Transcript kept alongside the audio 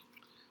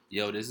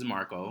Yo, this is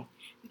Marco,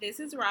 This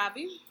is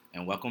Robbie.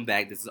 and welcome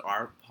back. This is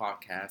our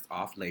podcast,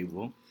 Off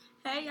Label.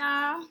 Hey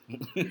y'all.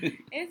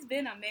 It's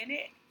been a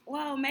minute.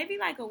 Well, maybe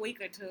like a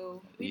week or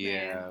two.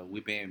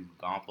 We've been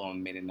gone for a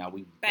minute now.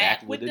 We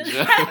Back with the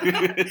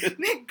jump.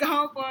 Been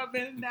gone for a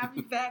minute now.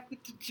 We back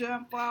with the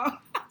jump off.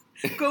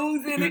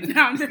 Goons in it.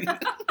 No,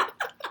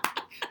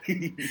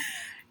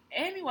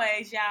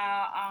 Anyways,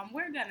 y'all,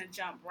 we're gonna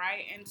jump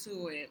right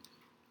into it.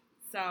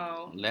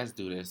 So Let's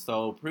do this.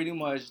 So, pretty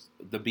much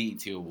the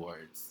BET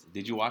Awards.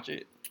 Did you watch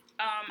it?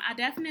 I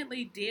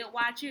definitely did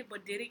watch it,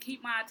 but did it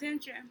keep my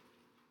attention?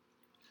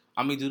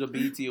 I mean, do the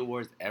BET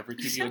Awards ever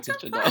keep your Shut the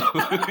attention, fuck though?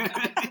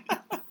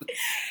 up.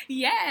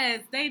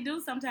 Yes, they do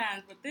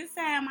sometimes, but this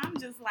time I'm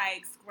just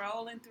like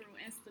scrolling through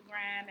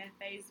Instagram and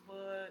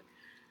Facebook.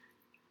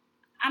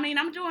 I mean,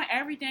 I'm doing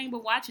everything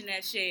but watching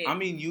that shit. I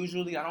mean,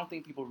 usually, I don't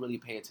think people really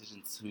pay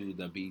attention to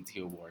the BET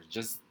Awards,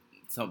 just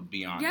to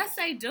be honest. Yes,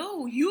 they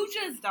do. You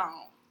just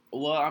don't.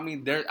 Well, I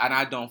mean, and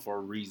I don't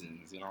for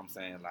reasons, you know what I'm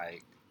saying?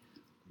 Like,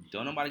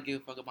 don't nobody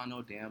give a fuck about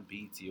no damn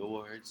BET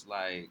Awards,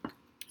 like...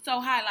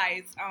 So,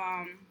 highlights.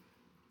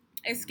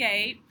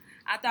 Escape.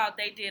 I thought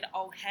they did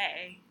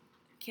okay.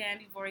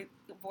 Candy voice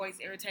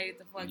irritated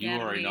the fuck out of me. You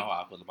already know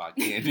how I feel about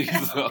Candy,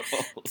 so...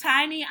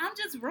 Tiny, I'm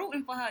just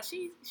rooting for her.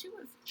 She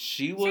was cute.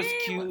 She was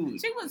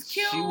cute. She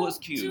was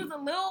cute. She was a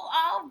little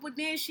off, but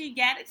then she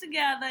got it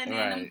together. And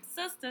then them Right.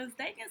 sisters,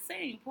 they can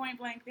sing, point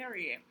blank,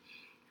 period.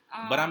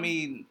 But I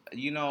mean,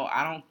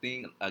 I don't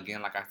think,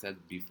 again, like I said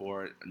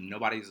before,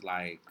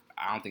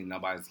 I don't think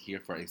nobody's here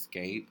for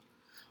Escape.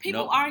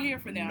 People are here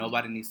for them.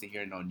 Nobody needs to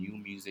hear no new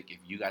music. If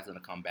you guys are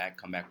gonna come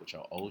back with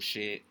your old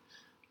shit.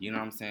 You know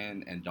what I'm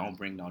saying? And don't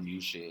bring no new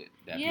shit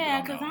that people don't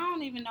know. Because I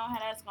don't even know how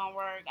that's going to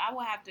work. I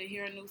will have to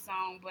hear a new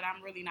song, but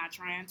I'm really not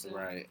trying to.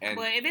 Right.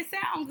 But if it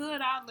sounds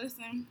good, I'll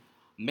listen.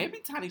 Maybe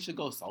Tiny should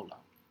go solo.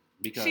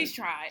 Because she's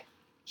tried.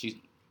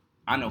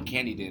 I know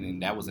Candy did,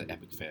 and that was an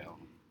epic fail.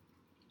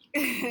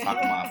 Talking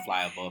about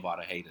fly above all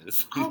the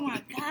haters. Oh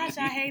my gosh,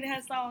 I hate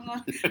her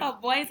song. Her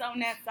voice on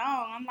that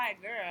song. I'm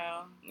like,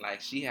 girl. Like,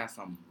 she has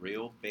some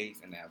real bass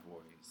in that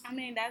voice. I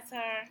mean, that's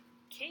her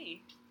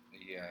key.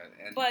 Yeah.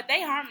 But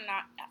they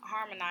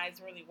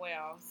harmonize really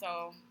well,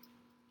 so.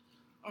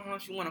 I don't know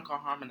if you want to call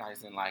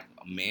harmonizing like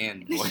a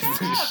man voice.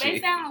 Shut up. They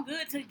sound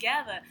good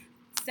together.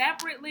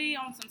 Separately,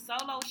 on some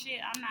solo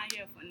shit, I'm not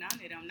here for none of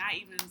them. Not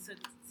even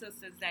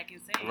sisters that can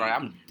sing. Right,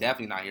 I'm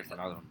definitely not here for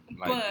none of them.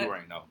 Like, you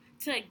already know.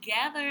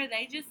 Together,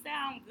 they just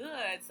sound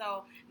good.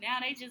 So now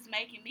they just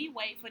making me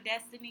wait for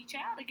Destiny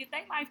Child to get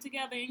their life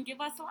together and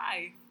give us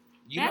life.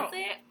 That's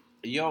it.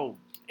 Yo,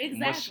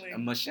 exactly.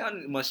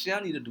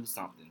 Michelle need to do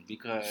something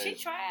because she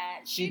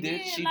tried. She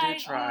did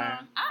try.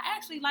 I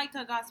actually liked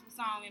her gospel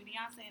song, and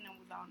Beyonce and them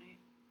was on it.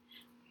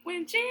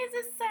 When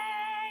Jesus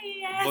say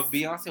yes. But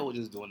Beyonce was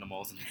just doing the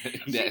most.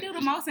 She do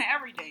the most in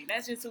everything.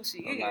 That's just who she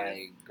is.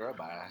 Like, girl,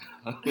 bye.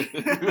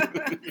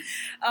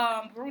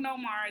 Bruno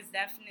Mars,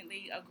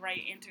 definitely a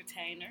great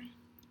entertainer.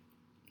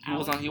 He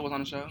was on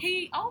the show?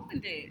 He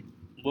opened it.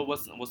 What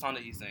song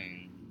did he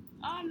sing?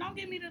 Don't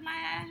give me the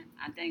line.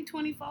 I think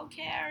 24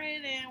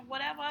 Karat and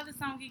whatever other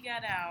song he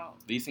got out.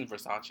 Did he sing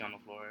Versace on the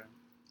floor?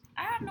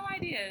 I have no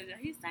idea.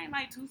 He sang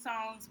like 2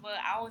 songs, but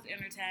I was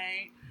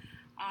entertained.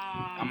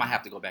 I might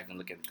have to go back and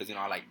look at it because,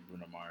 I like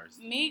Bruno Mars.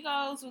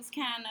 Migos was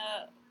kind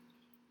of...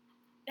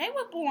 They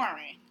were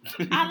boring.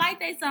 I like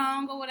their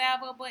song or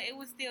whatever, but it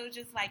was still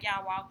just like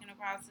y'all walking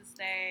across the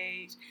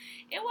stage.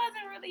 It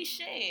wasn't really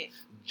shit.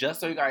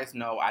 Just so you guys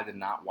know, I did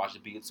not watch the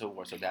BET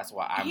Awards, so that's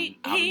why He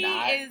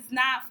is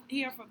not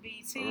here for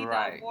BET,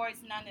 right. The awards,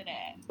 none of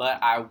that.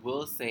 But I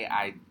will say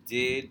I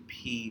did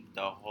peep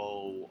the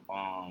whole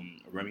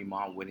Remy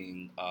Ma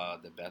winning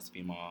the best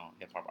female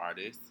hip hop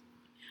artist.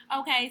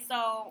 Okay,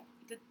 so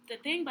the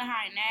thing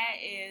behind that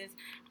is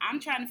I'm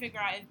trying to figure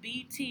out if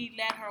BET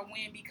let her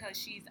win because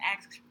she's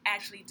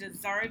actually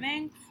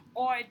deserving,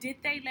 or did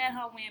they let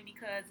her win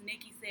because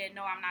Nicki said,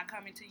 no, I'm not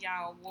coming to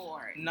y'all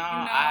award? No,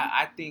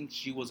 I think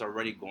she was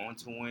already going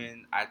to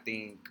win. I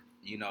think,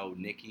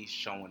 Nicki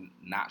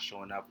not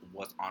showing up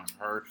was on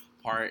her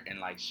part, and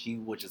like she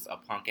was just a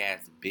punk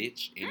ass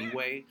bitch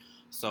anyway.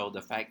 So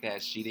the fact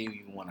that she didn't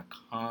even want to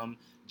come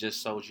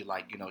just shows you,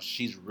 like,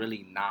 she's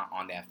really not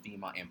on that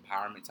female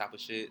empowerment type of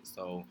shit.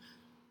 So,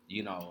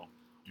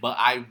 but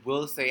I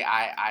will say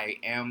I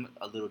am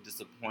a little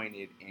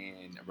disappointed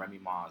in Remy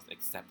Ma's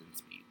acceptance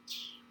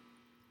speech.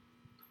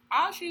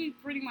 All she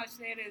pretty much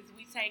said is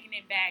we taking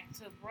it back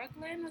to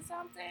Brooklyn or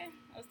something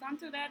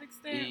to that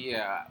extent.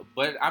 Yeah,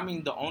 but I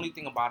mean the only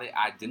thing about it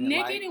I didn't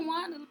like. Nicki didn't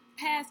want the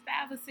past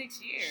 5 or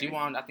 6 years. She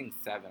won, I think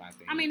 7. I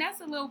think. I mean that's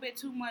a little bit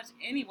too much,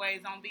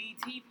 anyways, on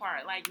BET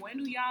part. Like,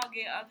 when do y'all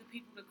get other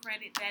people the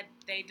credit that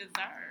they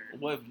deserve?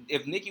 Well,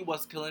 if Nicki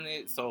was killing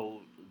it,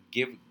 so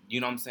give,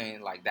 you know what I'm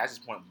saying? Like, that's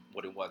just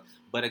what it was.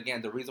 But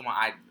again, the reason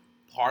why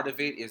part of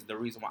it is the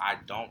reason why I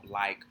don't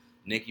like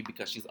Nicki,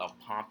 because she's a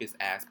pompous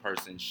ass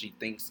person. She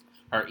thinks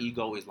her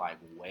ego is like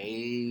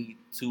way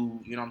too,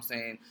 you know what I'm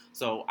saying?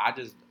 So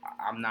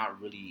I'm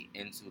not really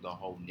into the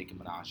whole Nicki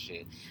Minaj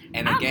shit.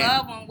 And again, I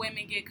love when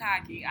women get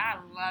cocky. I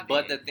love it.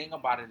 But the thing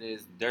about it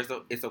is,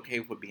 it's okay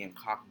for being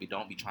cocky, but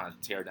don't be trying to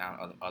tear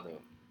down other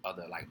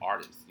like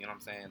artists. You know what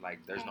I'm saying?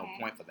 Like, there's no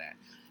point for that.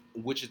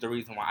 Which is the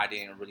reason why I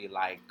didn't really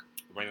like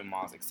Raymond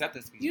Ma's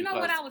acceptance speech. You know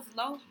what? I was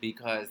low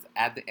because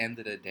at the end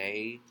of the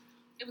day,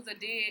 it was a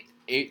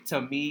dig.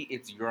 To me,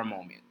 it's your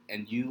moment,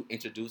 and you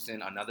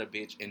introducing another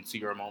bitch into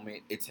your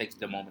moment, it takes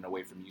the moment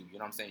away from you. You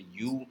know what I'm saying?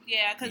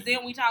 Because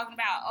then we talking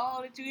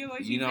about, did you hear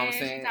what she know said? What I'm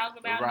saying? She talking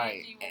about right,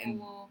 Nicki,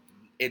 and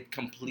it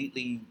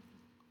completely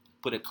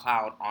put a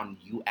cloud on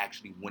you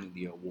actually winning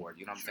the award.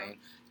 You know what I'm saying?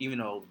 Even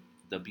though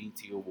the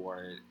BT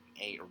award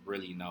ain't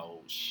really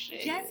no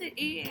shit. Yes, it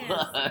is.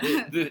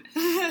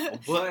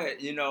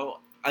 But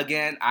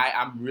again,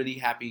 I'm really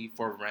happy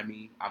for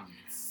Remy. I'm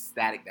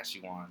ecstatic that she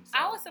won. So.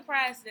 I was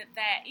surprised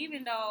that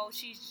even though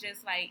she's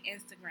just like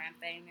Instagram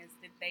famous,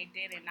 that they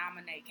didn't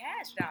nominate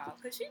Cash Doll,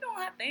 because she doing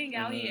her thing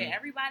out here.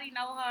 Everybody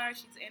know her.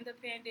 She's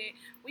independent.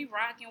 We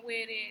rocking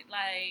with it.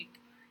 Like,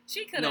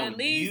 she could have at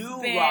least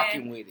been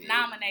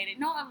nominated.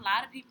 No, a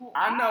lot of people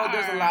I know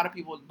there's a lot of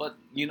people, but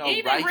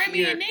even right Remy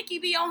here, and Nicki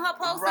be on her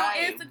post on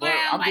Instagram. But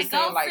I'm like, just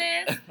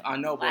saying, go sis. I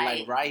know, but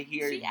like right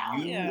here,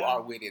 you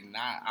are with it.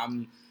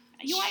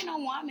 You ain't no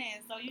woman,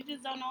 so you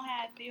just don't know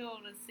how it feel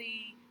to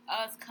see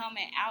us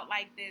coming out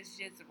like this,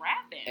 just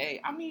rapping.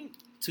 Hey, I mean,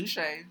 touche.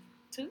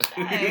 Who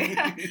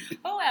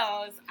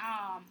else?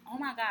 Oh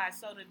my God!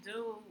 So the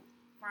dude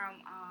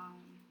from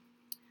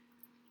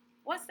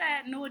what's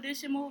that New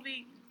Edition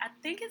movie? I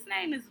think his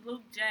name is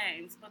Luke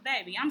James. But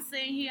baby, I'm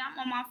sitting here, I'm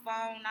on my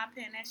phone, not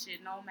paying that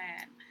shit no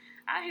man.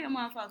 I hear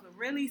motherfucker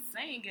really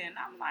singing.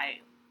 I'm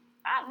like,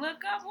 I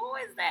look up, who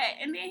is that?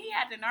 And then he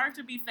had the nerve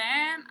to be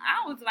fan.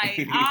 I was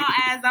like, all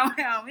eyes on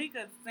him. He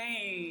could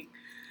sing.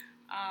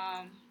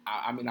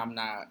 I mean, I'm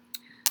not.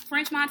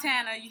 French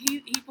Montana,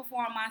 he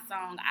performed my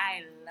song.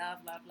 I love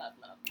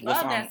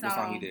that song. What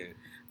song he did?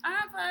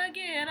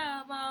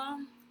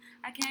 Unforgettable.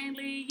 I can't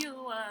leave you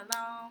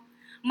alone.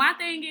 My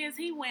thing is,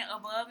 he went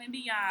above and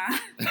beyond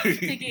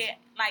to get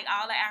like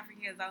all the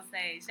Africans on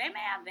stage. They may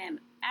have been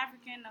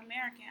African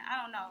American.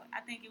 I don't know.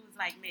 I think it was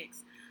like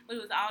mixed, but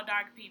it was all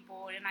dark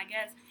people, and I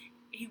guess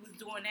he was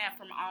doing that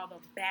from all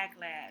the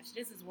backlash.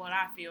 This is what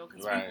I feel,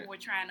 because people were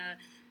trying to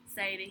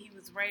say that he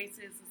was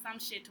racist or some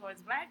shit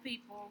towards black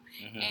people,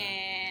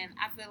 and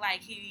I feel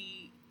like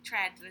he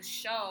tried to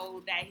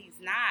show that he's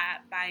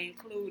not by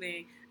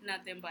including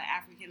nothing but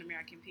African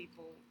American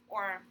people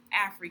or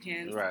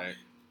Africans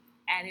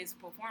at his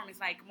performance.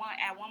 Like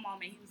at one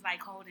moment he was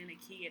like holding a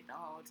kid the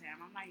whole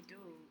time. I'm like, dude,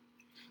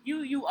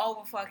 you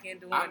over fucking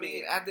doing it. I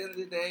mean, at the end of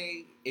the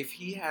day, if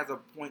he has a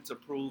point to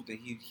prove, then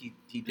he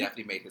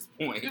definitely made his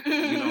point.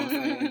 You know what I'm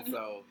saying?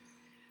 So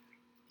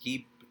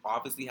he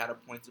obviously had a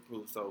point to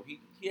prove. So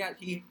he had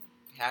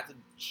to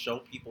show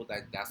people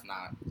that that's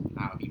not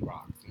how he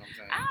rocks. You know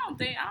what I'm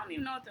saying? I don't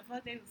even know what the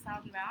fuck they was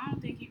talking about. I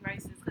don't think he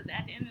racist, because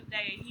at the end of the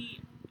day,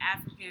 he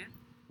African,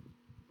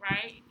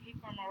 right? He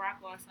from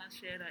Morocco or some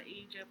shit, or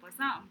Egypt or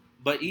something.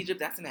 But Egypt,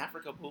 that's in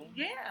Africa, boo.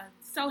 Yeah,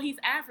 so he's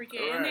African,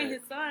 and then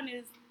his son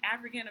is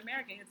African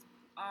American. His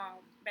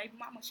baby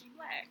mama, she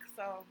black.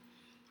 So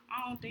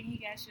I don't think he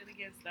got shit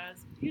against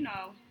us. You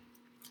know,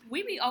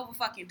 we be over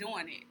fucking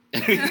doing it.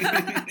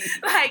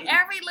 Like,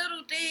 every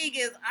little thing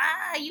is,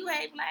 you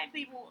hate black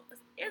people.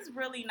 It's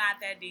really not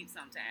that deep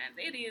sometimes.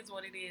 It is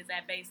what it is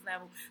at base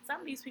level.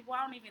 Some of these people,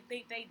 I don't even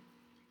think they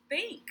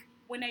think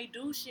when they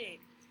do shit.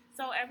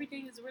 So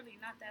everything is really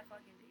not that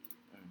fucking deep.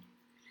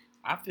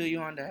 I feel you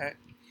on that.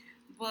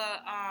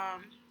 But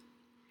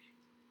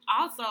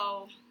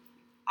also,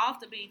 off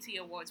the BET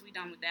Awards, we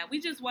done with that. We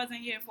just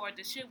wasn't here for it.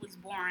 The shit was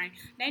boring.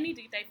 They need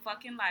to get their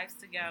fucking lives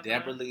together.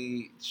 Deborah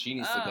Lee, she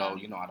needs to go.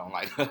 You know I don't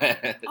like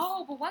her.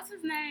 Oh, but what's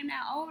his name?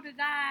 That older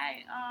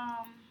guy.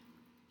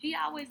 He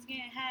always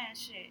getting high and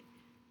shit.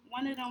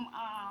 One of them.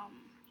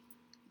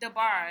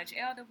 DeBarge.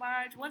 El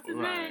DeBarge. What's his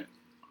name?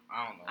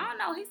 I don't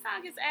know. He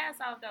sung his ass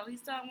off though. He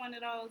sung one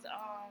of those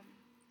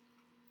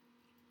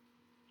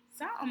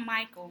something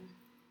Michael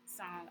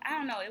song. I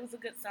don't know. It was a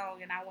good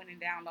song, and I went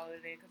and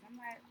downloaded it because I'm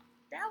like,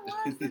 that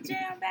was the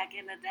jam back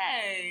in the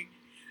day.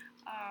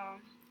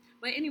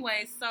 But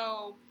anyway,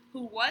 so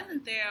who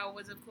wasn't there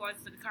was, of course,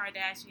 the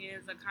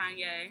Kardashians or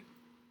Kanye.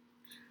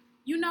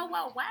 You know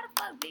what? Why the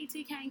fuck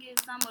BT can't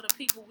get some of the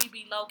people we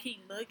be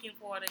low-key looking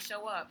for to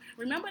show up?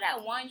 Remember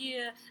that one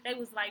year they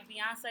was like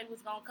Beyonce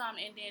was going to come,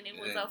 and then it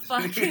was a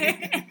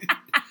fucking...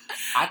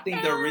 I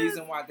think the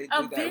reason why they did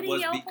that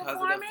was because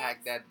of the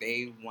fact that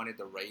they wanted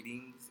the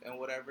ratings and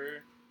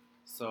whatever.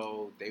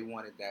 So they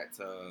wanted that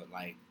to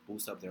like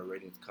boost up their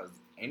ratings, because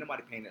ain't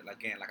nobody paying it.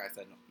 Again, like I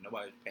said,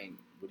 nobody's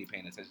really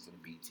paying attention to the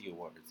BET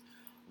Awards.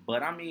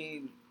 But I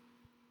mean,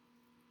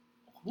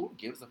 who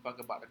gives a fuck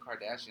about the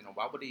Kardashians, and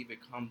why would they even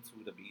come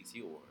to the BET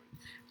Awards?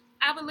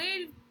 I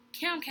believe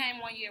Kim came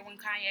one year when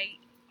Kanye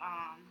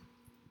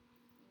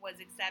was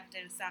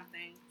accepting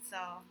something. So,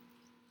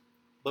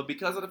 but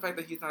because of the fact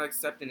that he's not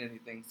accepting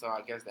anything, so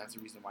I guess that's the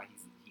reason why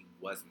he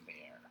wasn't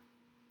there.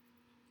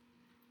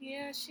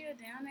 Yeah, she a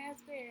down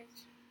ass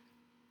bitch.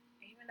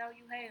 Even though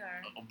you hate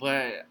her.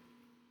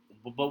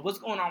 But what's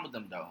going on with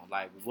them though?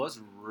 Like, what's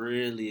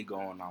really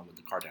going on with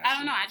the Kardashians? I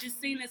don't know. I just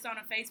seen this on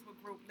a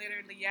Facebook group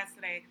literally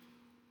yesterday.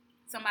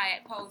 Somebody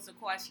had posed a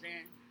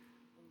question: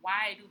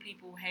 why do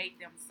people hate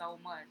them so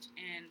much?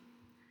 And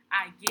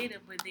I get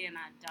it, but then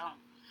I don't.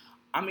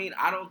 I mean,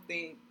 I don't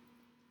think.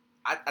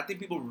 I think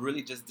people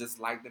really just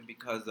dislike them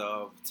because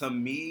of, to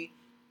me,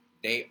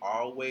 they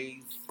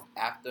always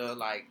after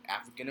like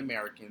African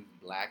Americans,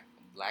 black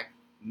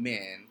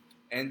men,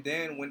 and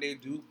then when they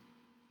do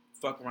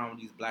fuck around with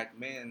these black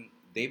men,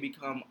 they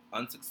become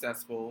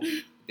unsuccessful,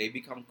 they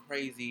become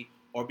crazy,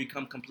 or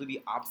become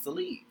completely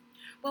obsolete.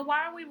 But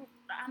why are we?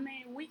 I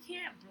mean, we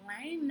can't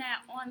blame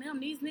that on them.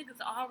 These niggas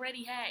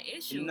already had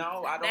issues.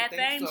 No, I don't that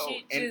think fame so.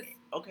 Shit And just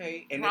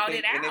okay, and brought if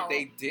it they and if out.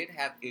 they did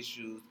have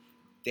issues,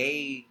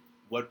 they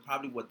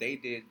what they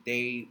did,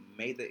 they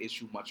made the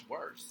issue much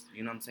worse.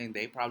 You know what I'm saying?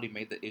 They probably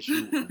made the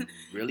issue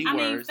really I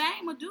worse. mean,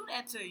 fame will do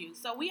that to you.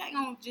 So we ain't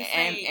gonna just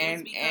and say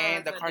and it's because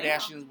and the of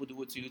Kardashians them. would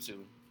do it to you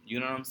too. You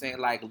know what I'm saying?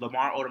 Like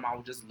Lamar Odom, I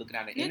was just looking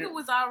at an Nigga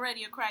was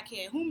already a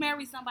crackhead. Who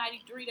married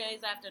somebody 3 days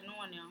after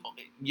knowing them?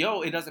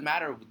 Yo, it doesn't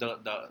matter.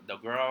 The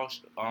girl,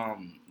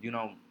 you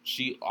know,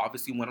 she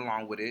obviously went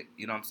along with it.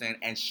 You know what I'm saying?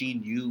 And she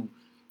knew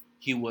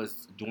he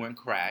was doing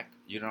crack.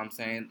 You know what I'm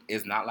saying?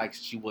 It's not like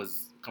she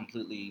was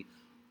completely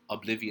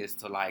oblivious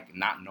to like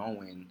not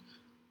knowing.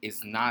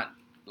 It's not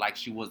like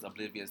she was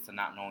oblivious to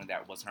not knowing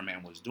that what her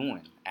man was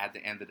doing. At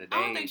the end of the day,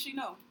 I don't think she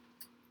know.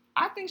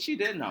 I think she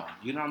did know.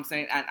 You know what I'm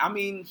saying? And I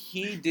mean,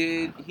 he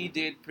did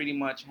pretty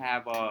much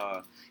have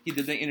he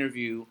did the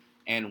interview,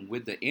 and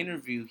with the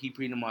interview, he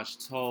pretty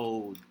much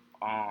told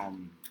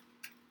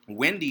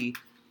Wendy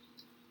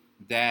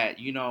that,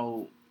 you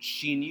know,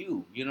 she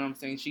knew. You know what I'm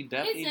saying? She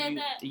definitely said knew.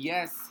 that?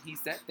 Yes, he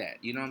said that.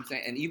 You know what I'm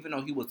saying? And even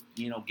though he was,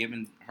 you know,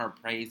 giving her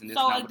praise and this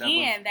So and that,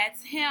 again,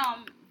 that's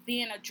him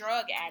being a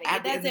drug addict.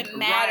 At It doesn't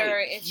matter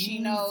if she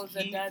knows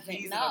or doesn't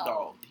he's know. An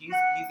adult. He's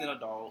an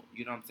adult.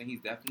 You know what I'm saying?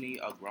 He's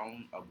definitely a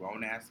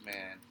grown ass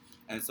man.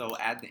 And so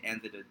at the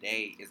end of the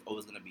day, it's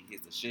always gonna be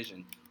his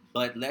decision.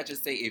 But let's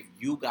just say if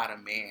you got a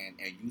man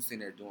and you sitting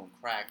there doing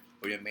crack,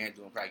 or your man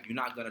doing crack, you're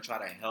not gonna try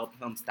to help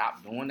him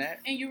stop doing that.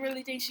 And you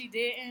really think she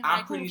didn't? I'm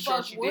like, pretty who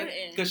sure she wouldn't?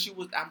 did, because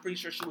I'm pretty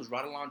sure she was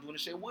right along doing the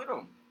shit with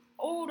him.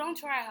 Oh, don't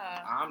try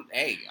her.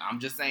 I'm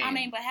just saying. I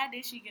mean, but how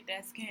did she get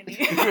that skinny?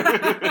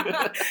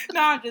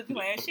 No, I'm just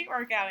playing. She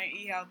work out and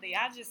eat healthy.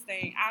 I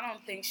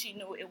don't think she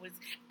knew it was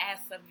as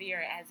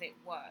severe as it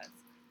was.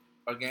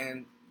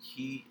 Again,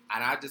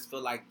 I just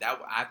feel like that.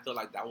 I feel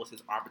like that was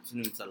his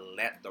opportunity to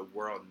let the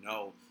world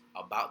know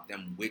about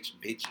them witch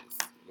bitches.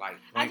 Like,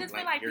 I just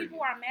feel like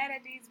people are mad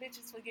at these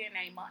bitches for getting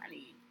their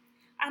money.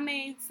 I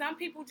mean, some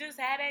people just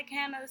have that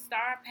kind of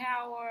star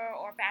power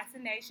or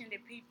fascination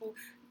that people,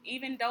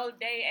 even though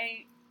they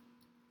ain't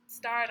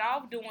start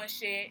off doing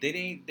shit,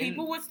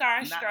 people would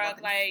start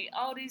struck like,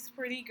 oh, these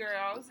pretty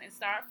girls, and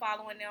start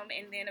following them,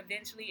 and then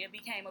eventually it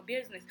became a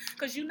business.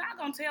 Because you're not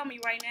going to tell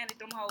me right now that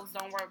them hoes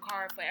don't work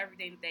hard for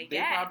everything that they got.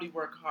 They probably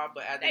work hard,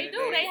 but at the end of the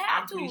day, they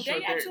have to. They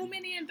got too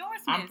many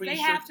endorsements. They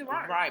have to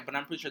work. Right, but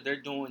I'm pretty sure they're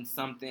doing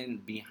something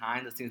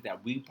behind the scenes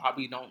that we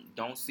probably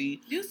don't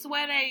see. You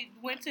swear they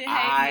went to Haiti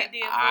and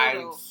did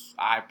voodoo?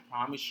 I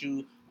promise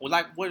you. Well,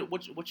 like,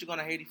 what you going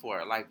to Haiti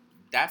for? Like,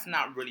 that's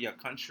not really a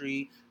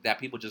country that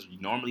people just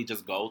normally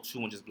just go to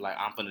and just be like,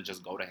 I'm gonna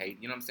just go to Haiti.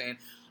 You know what I'm saying?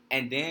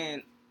 And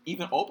then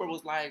even Oprah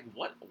was like,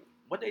 what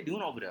they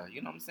doing over there?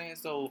 You know what I'm saying?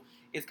 So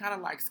it's kind of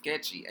like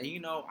sketchy. And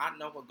you know, I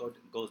know what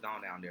goes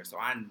down there. So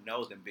I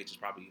know them bitches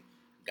probably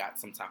got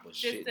some type of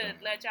shit. Just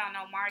to let y'all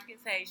know, Mark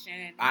is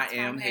Haitian. I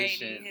am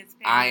Haitian. His parents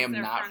I am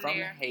not from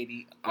there.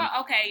 Haiti. Well,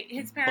 okay,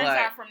 his parents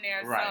are from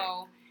there, right.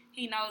 So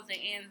he knows the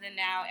ins and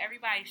outs.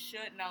 Everybody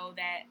should know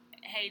that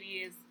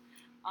Haiti is.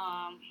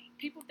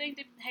 People think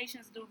that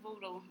Haitians do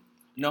voodoo.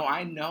 No,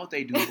 I know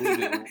they do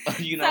voodoo.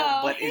 You know, so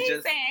but he's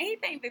saying he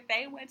thinks that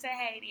they went to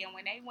Haiti, and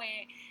when they went,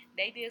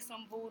 they did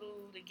some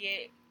voodoo to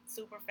get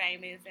super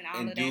famous and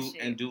all of that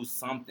shit. And do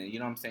something. You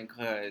know what I'm saying?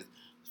 Because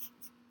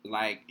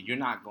like, you're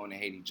not going to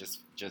Haiti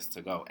just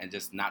to go and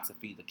just not to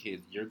feed the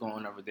kids. You're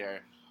going over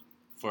there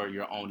for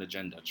your own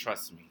agenda.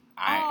 Trust me.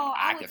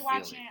 I was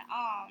watching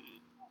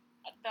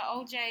the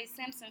O.J.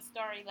 Simpson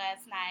story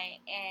last night,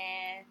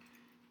 and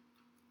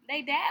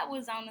their dad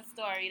was on the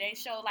story. They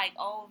showed like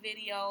old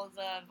videos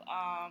of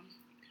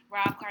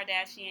Rob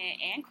Kardashian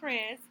and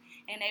Chris,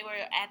 and they were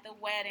at the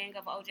wedding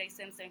of O.J.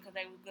 Simpson because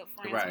they were good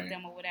friends with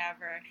them or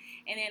whatever.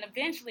 And then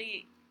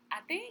eventually,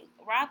 I think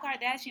Rob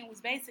Kardashian was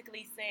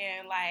basically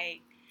saying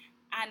like,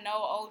 I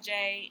know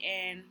O.J.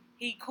 and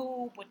he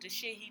cool, but the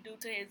shit he do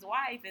to his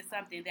wife is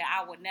something that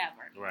I would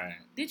never. Right.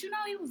 Did you know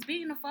he was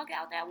beating the fuck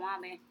out that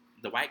woman?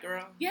 The white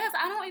girl? Yes,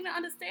 I don't even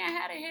understand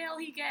how the hell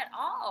he got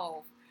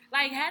off.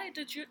 Like, how did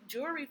the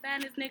jury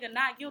find this nigga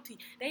not guilty?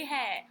 They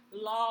had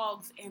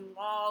logs and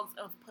logs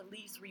of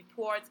police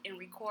reports and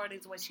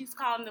recordings where she's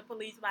calling the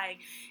police like,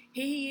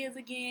 here he is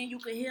again. You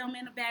could hear him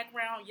in the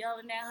background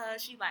yelling at her.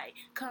 She like,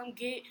 come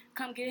get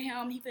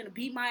him. He finna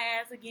beat my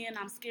ass again.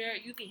 I'm scared.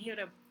 You can hear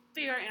the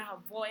fear in her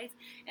voice,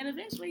 and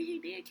eventually he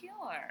did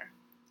kill her.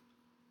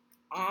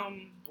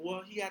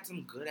 Well, he had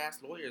some good ass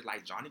lawyers.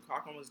 Like Johnny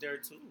Cochran was there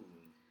too.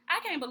 I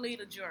can't believe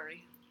the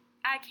jury.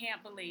 I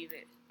can't believe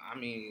it. I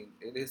mean,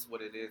 it is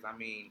what it is. I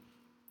mean,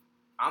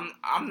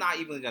 I'm not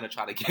even gonna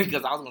try to get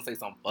because I was gonna say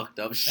some fucked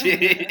up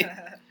shit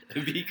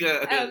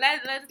because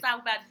let's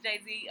talk about the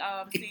Jay-Z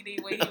CD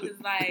where he was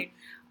like,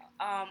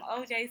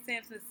 O.J.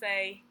 Simpson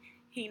say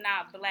he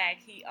not black,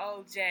 he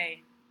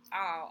O.J.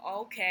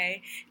 Oh,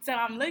 okay. So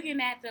I'm looking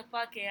at the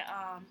fucking,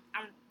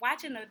 I'm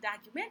watching a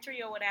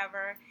documentary or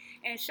whatever,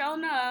 and sure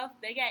enough,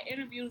 they got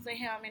interviews of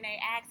him, and they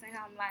asking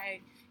him,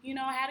 like, you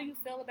know, how do you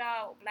feel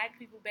about black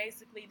people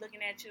basically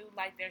looking at you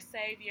like their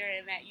savior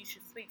and that you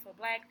should speak for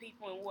black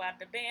people and what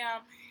the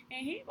bam?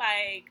 And he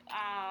like,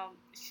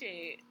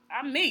 shit,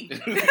 I'm me.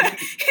 And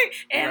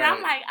right.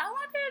 I'm like, I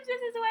wonder if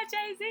this is where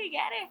Jay-Z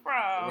got it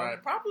from.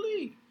 Right,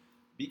 probably.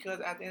 Because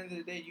at the end of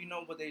the day, you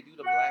know what they do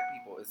to black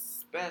people,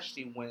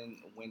 especially when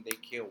they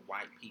kill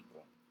white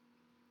people.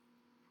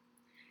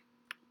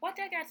 What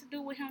that got to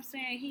do with him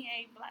saying he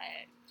ain't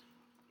black?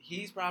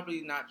 He's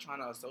probably not trying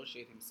to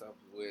associate himself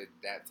with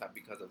that type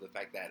because of the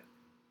fact that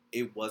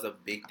it was a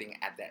big thing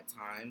at that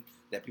time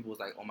that people was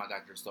like, oh my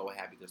God, they're so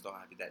happy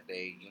that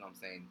day. You know what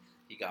I'm saying?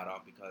 He got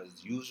off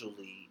because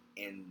usually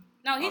in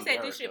No, he America,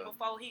 said this shit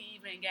before he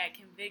even got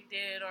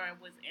convicted or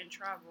was in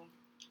trouble.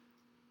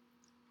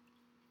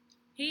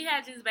 He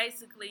had just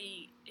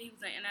basically, he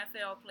was an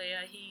NFL player,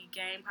 he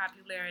gained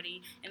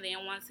popularity, and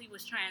then once he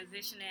was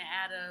transitioning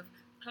out of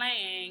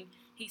playing,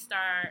 he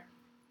started,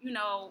 you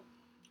know,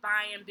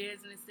 buying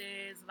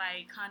businesses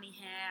like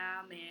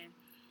Cunningham and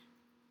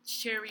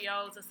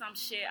Cheerios or some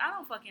shit. I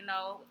don't fucking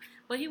know.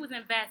 But he was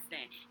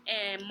investing.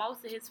 And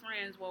most of his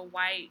friends were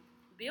white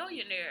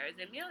billionaires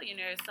and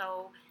millionaires.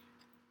 So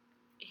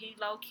he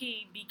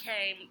low-key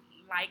became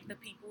like the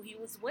people he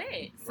was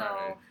with. So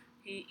right.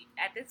 he,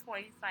 at this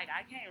point, he's like,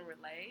 I can't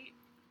relate.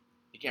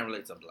 You can't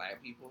relate to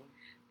black people?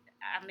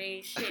 I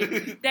mean,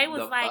 shit. They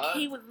was like,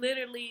 he was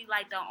literally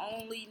like the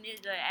only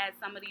nigga at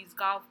some of these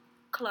golf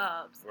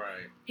clubs.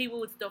 Right. He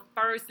was the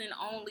first and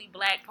only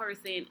black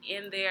person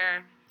in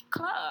their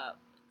club.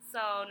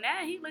 So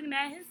now he looking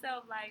at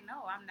himself like,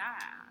 no, I'm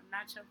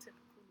not your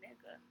typical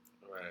nigga.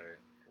 Right.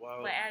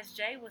 Well, but as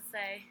Jay would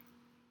say,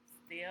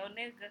 still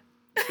nigga.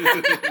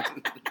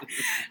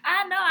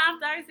 I know I'm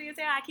thirsty as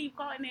hell. I keep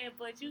quoting it,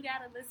 but you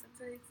gotta listen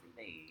to his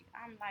CD.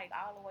 I'm like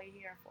all the way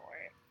here for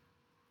it.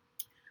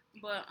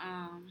 But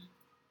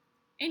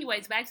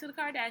anyways, back to the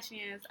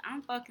Kardashians.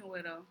 I'm fucking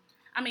with them.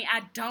 I mean,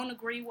 I don't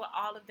agree with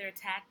all of their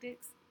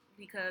tactics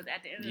because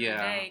at the end of the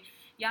day,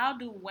 y'all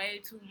do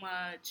way too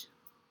much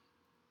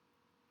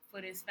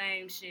for this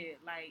fame shit.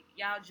 Like,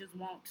 y'all just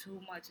want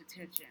too much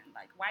attention.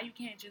 Like, why you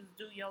can't just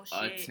do your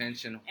shit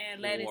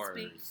and let it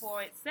speak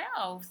for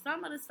itself?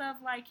 Some of the stuff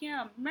like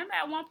him. Remember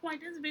at one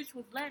point, this bitch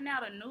was letting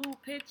out a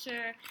nude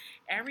picture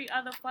every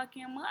other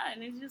fucking month.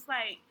 And it's just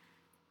like,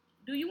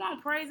 do you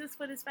want praises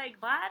for this fake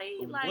body?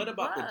 Like, what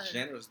about the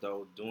Jenners,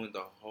 though, doing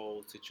the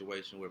whole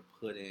situation with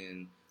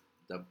putting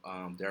the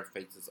their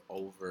faces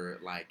over,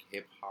 like,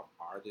 hip-hop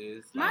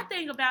artists? My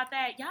thing about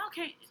that, y'all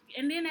can't...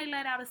 And then they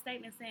let out a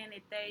statement saying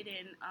that they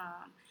didn't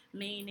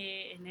mean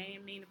it and they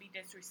didn't mean to be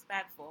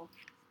disrespectful.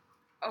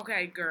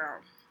 Okay,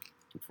 girl.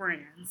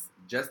 Friends.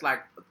 Just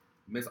like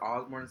Miss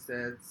Osborne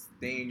said,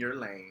 stay in your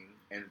lane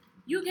and...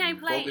 You can't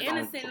play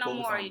innocent no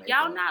more.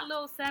 Y'all not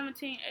little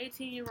 17,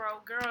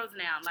 18-year-old girls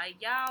now. Like,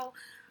 y'all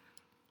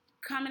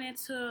coming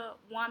into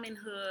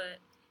womanhood,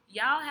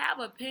 y'all have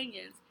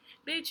opinions.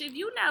 Bitch, if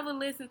you never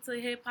listen to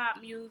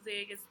hip-hop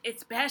music,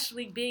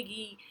 especially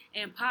Biggie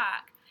and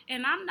Pac,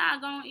 and I'm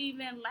not going to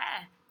even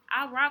lie,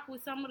 I rock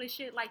with some of the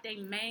shit like they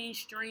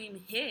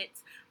mainstream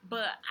hits,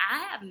 but I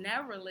have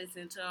never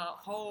listened to a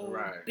whole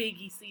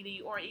Biggie CD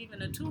or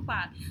even a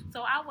Tupac.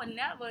 So I would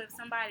never, if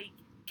somebody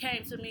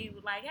came to me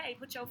with like, hey,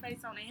 put your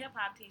face on a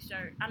hip-hop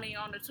t-shirt,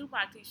 on the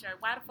Tupac t-shirt,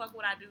 why the fuck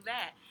would I do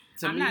that?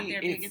 I'm not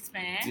their biggest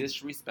fan.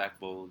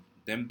 Disrespectful.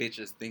 Them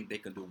bitches think they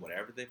can do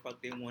whatever the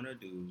fuck they want to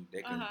do.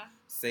 They can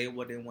say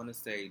what they want to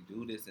say,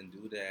 do this and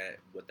do that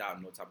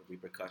without no type of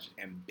repercussion.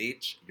 And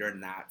bitch, you're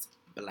not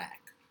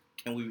black.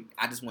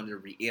 I just wanted to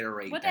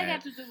reiterate what that. What they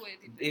have to do with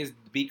it? Is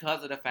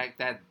because of the fact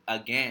that,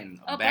 again...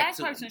 A black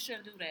person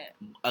shouldn't do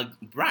that.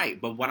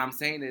 Right, but what I'm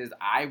saying is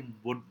I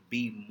would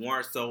be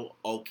more so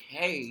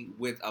okay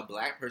with a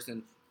black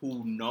person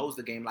who knows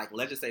the game. Like,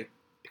 let's just say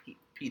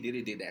P.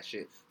 Diddy did that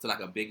shit to, like,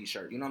 a Biggie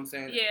shirt. You know what I'm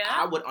saying? Yeah.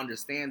 I would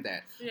understand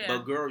that. Yeah. But,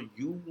 girl,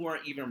 you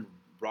weren't even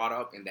brought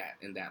up in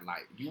that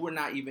light. You were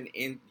not even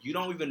in... You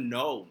don't even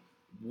know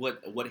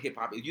what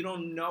hip-hop is. You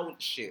don't know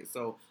shit,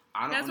 so...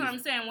 That's what I'm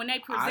saying. When they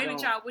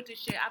presented y'all with this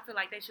shit, I feel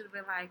like they should have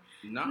been like,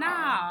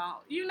 no.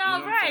 You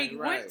know right.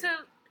 Went to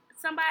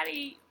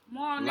somebody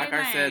more on like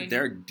their I said,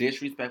 they're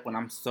disrespectful, and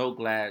I'm so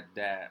glad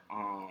that,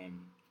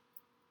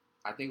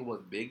 I think it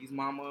was Biggie's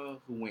mama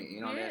who went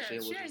in on that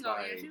shit. She just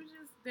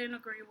didn't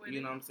agree with it.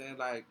 You know what I'm saying?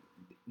 Like,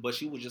 but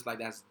she was just like,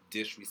 that's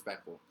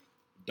disrespectful.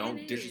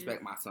 Don't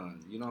disrespect my son.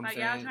 You know what I'm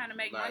saying? Y'all trying to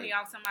make money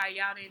off somebody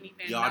y'all didn't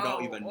even y'all know.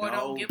 Don't even or know.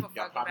 Don't give a fuck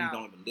y'all probably about.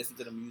 don't even listen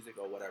to the music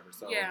or whatever.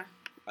 So yeah.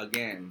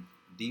 Again,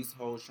 these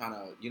hoes trying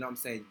to, you know what I'm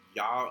saying?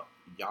 Y'all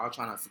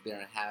trying to sit there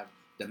and have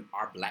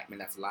our black man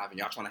that's alive, and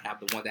y'all trying to have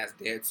the one that's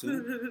dead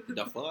too.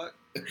 The fuck?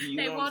 You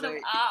they know what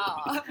I'm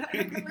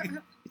saying?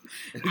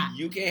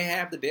 You can't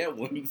have the dead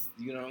ones.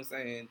 You know what I'm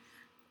saying?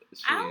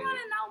 Shit. I want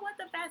to know what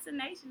the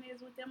fascination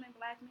is with them and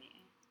black men.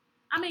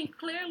 I mean,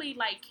 clearly,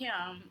 like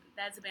Kim,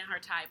 that's been her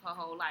type her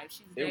whole life.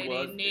 She's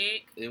dated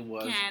Nick,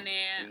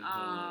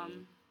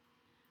 Cannon,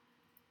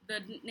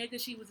 the nigga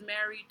she was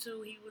married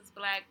to, he was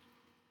black.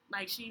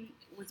 Like, she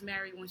was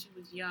married when she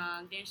was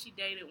young. Then she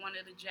dated one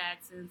of the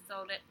Jacksons.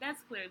 So that's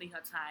clearly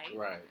her type.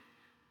 Right.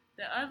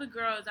 The other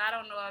girls, I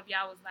don't know if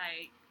y'all was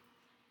like...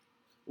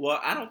 Well,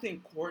 I don't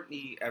think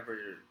Courtney ever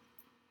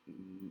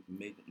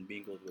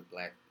mingles with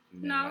black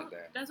men like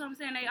that. That's what I'm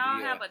saying. They all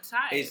have a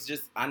type. It's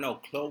just, I know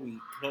Chloe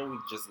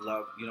just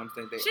love, you know what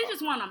I'm saying? She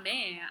just want a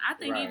man. I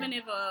think even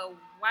if a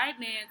white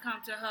man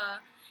come to her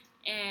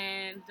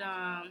and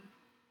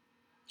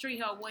treat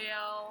her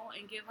well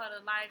and give her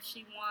the life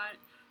she wants,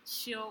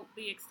 she'll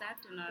be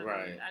accepting of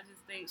it. I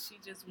just think she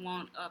just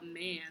want a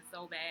man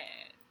so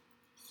bad.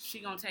 She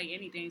gonna take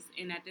anything.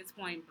 And at this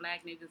point,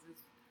 black niggas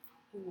is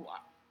who are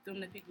them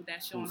the people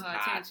that showing her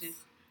attention.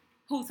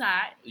 Who's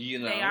hot? You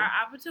know, they are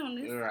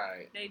opportunists.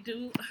 Right. They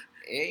do.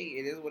 Hey,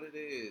 it is what it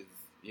is.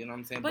 You know what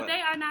I'm saying? But they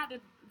are not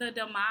the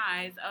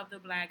demise of the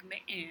black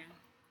man.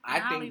 I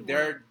think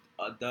they're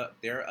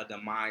a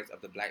demise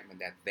of the black men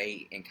that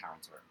they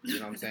encounter. You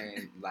know what I'm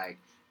saying? Like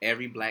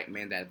every black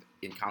man that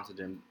encountered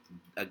them,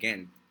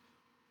 again,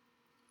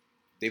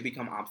 they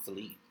become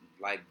obsolete.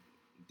 Like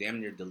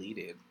damn near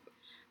deleted.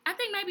 I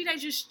think maybe they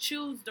just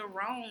choose the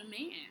wrong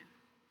man.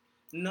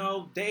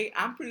 No,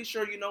 I'm pretty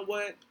sure. You know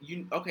what?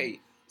 Okay.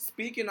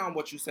 Speaking on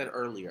what you said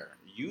earlier,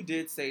 you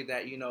did say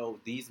that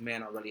these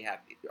men already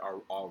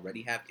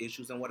have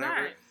issues and whatever.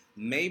 Right.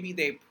 Maybe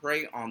they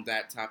prey on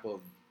that type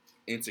of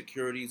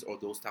insecurities or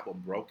those type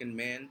of broken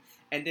men,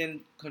 and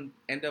then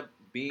end up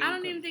being. I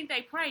don't even think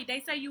they prey.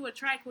 They say you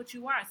attract what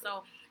you are.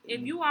 So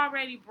if you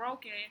already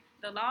broken,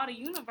 the law of the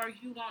universe,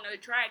 you gonna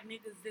attract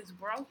niggas that's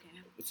broken.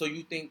 So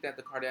you think that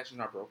the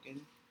Kardashians are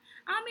broken?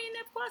 I mean,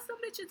 of course, some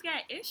bitches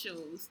got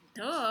issues.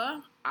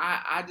 Duh.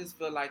 I just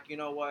feel like, you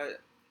know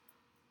what?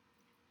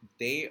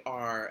 They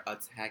are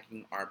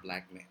attacking our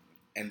black men.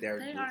 And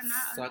they're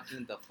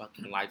sucking the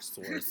fucking life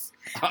source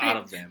out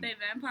of them. They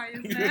vampires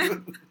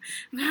now.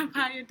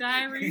 Vampire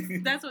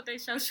Diaries. That's what they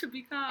show should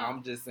be called.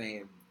 I'm just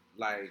saying,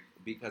 like,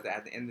 because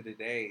at the end of the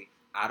day,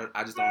 I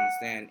just don't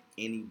understand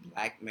any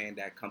black man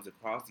that comes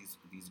across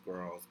these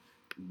girls.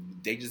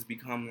 They just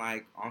become,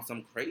 like, on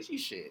some crazy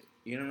shit.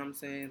 You know what I'm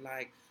saying?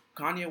 Like,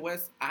 Kanye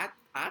West, I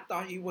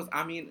thought he was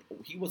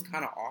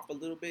kind of off a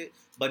little bit,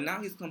 but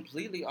now he's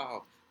completely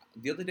off.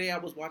 The other day I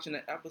was watching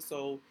an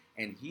episode,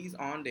 and he's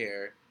on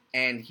there,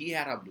 and he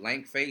had a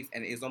blank face,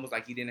 and it's almost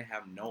like he didn't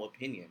have no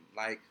opinion.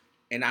 Like,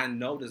 and I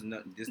know this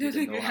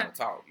nigga know how to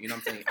talk. You know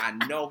what I'm saying? I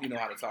know he know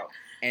how to talk.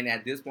 And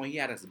at this point, he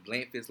had this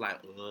blank face, like,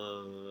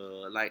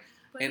 like.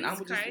 But and I was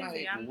just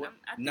crazy. like, what?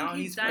 No,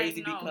 he's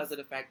crazy because of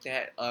the fact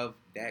of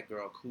that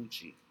girl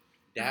Coochie.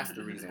 That's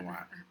the reason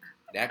why.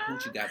 That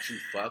Coochie got you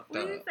fucked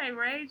up. When you say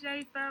Ray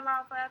J fell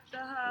off after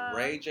her?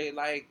 Ray J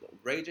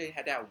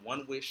had that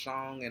One Wish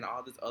song and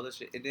all this other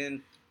shit. And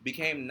then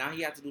now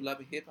he had to do Love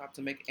and Hip Hop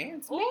to make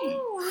ends meet.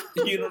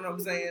 You know what I'm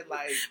saying?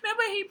 Like,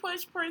 remember he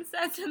pushed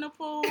Princess in the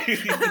pool?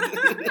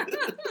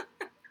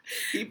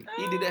 He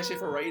did that shit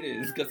for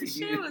ratings because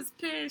she was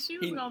pissed. She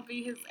was gonna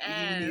beat his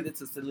ass. He needed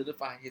to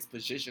solidify his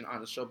position on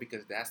the show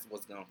because that's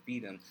what's gonna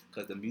feed him.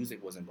 Because the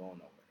music wasn't going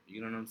nowhere.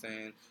 You know what I'm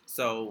saying?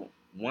 So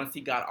once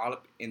he got all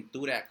up and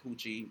through that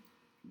Coochie,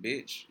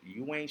 bitch,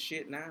 you ain't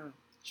shit now.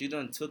 She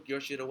done took your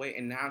shit away,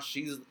 and now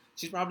she's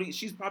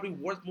probably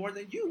worth more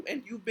than you,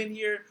 and you've been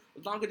here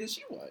longer than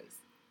she was.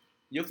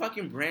 You're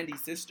fucking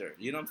Brandy's sister.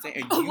 You know what I'm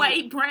saying?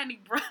 Wait, Brandy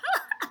brother.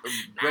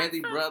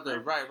 Brandy brother,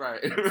 right.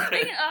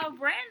 Speaking of,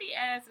 Brandy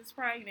ass is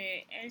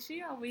pregnant, and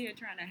she over here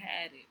trying to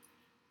hide it.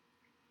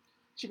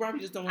 She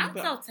probably just don't want. I'm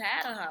so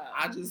tired of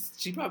her.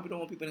 She probably don't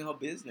want people in her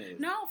business.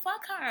 No,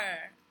 fuck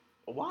her.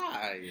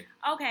 Why?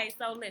 Okay,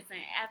 so listen.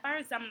 At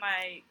first, I'm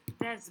like,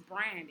 that's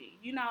Brandy.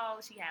 You know,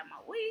 she had my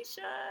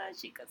Moesha.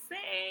 She could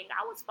sing.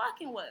 I was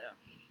fucking with her.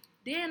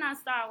 Then I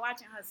started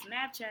watching her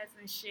Snapchats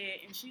and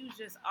shit, and she was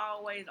just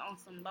always on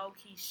some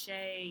low-key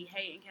shade,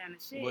 hating kind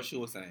of shit. What she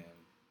was saying?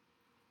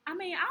 I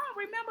mean, I don't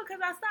remember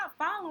because I stopped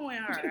following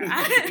her.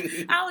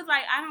 I was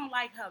like, I don't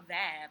like her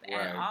vibe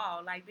at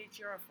all. Like, bitch,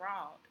 you're a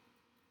fraud.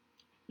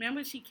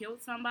 Remember she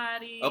killed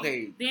somebody?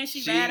 Okay. Then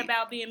she mad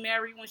about being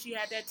married when she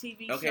had that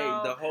TV show. Okay,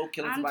 the whole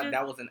killing somebody,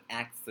 that was an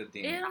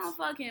accident. It don't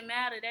fucking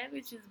matter. That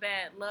bitch is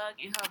bad luck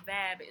and her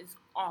vibe is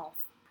off.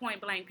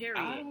 Point blank, period.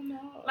 I don't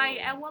know. Like,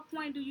 at what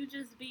point do you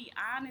just be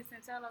honest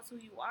and tell us who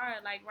you are?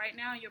 Like, right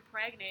now you're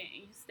pregnant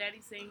and you steady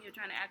saying you're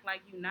trying to act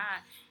like you're not.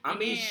 I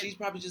mean, she's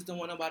probably just don't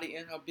want nobody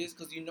in her business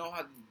because you know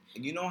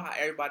how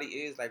everybody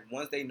is. Like,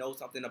 once they know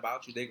something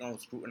about you, they gonna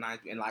scrutinize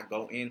you and like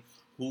go in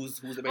who's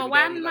the baby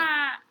daddy.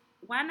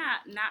 why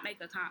not make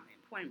a comment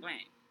point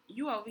blank?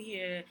 You over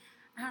here,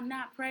 I'm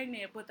not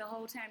pregnant, but the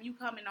whole time you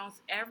coming on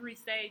every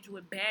stage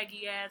with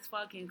baggy ass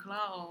fucking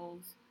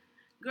clothes.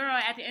 Girl,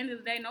 at the end of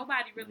the day,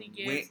 nobody really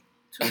gives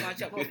too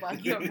much of a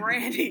fuck. You're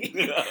Brandy.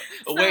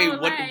 So, wait,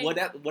 like, what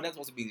that's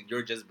supposed to be?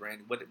 You're just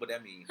Brandy. What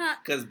that mean?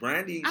 Because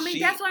Brandy, I mean,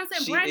 that's what I'm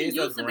saying. Brandy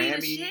used to be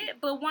the shit,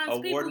 but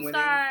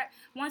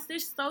once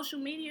this social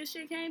media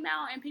shit came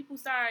out and people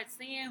started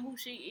seeing who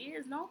she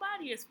is,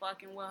 nobody is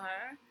fucking with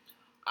her.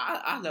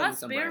 I love her me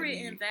some spirit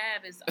Brandy. and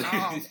vibe is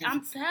off.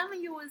 I'm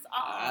telling you, it's off.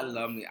 I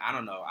love me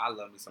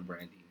some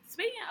Brandy.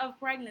 Speaking of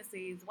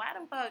pregnancies, why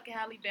the fuck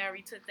Halle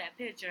Berry took that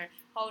picture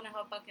holding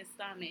her fucking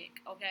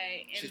stomach,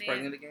 okay? And she's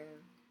pregnant again?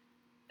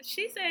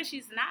 She says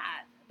she's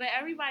not. But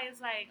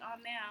everybody's like, oh,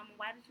 ma'am,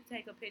 why did you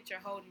take a picture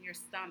holding your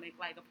stomach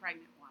like a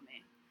pregnant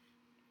woman?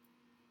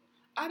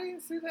 I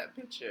didn't see that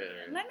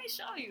picture. Let me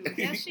show you.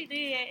 Yes, she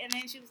did. And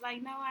then she was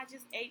like, no, I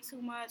just ate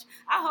too much.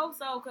 I hope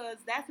so, because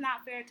that's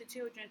not fair to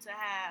children to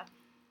have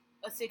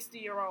a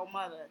 60-year-old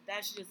mother.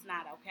 That's just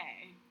not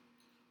okay.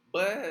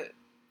 But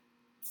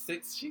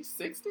she's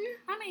 60?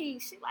 I mean,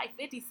 she like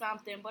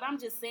 50-something, but I'm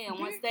just saying,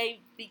 once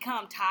they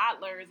become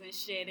toddlers and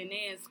shit, and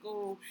they're in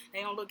school, they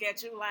don't look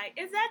at you like,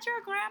 is that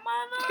your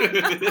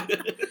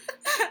grandmother?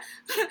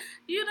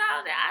 You know,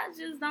 I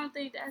just don't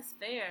think that's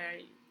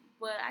fair.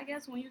 But I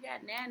guess when you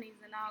got nannies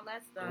and all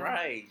that stuff.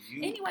 Right.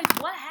 Anyways,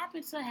 what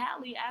happened to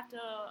Halle after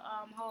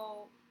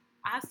whole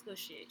Oscar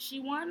shit?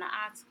 She won the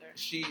Oscar.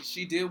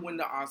 She did win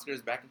the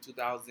Oscars back in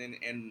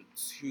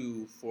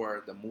 2002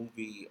 for the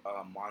movie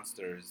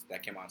Monsters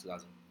that came out in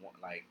 2001.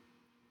 Like,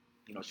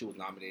 you know, she was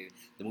nominated.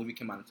 The movie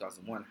came out in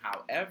 2001.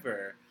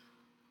 However,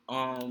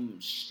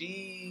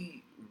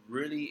 she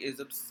really is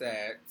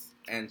upset,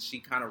 and she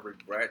kind of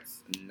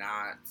regrets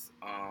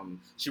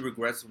she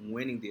regrets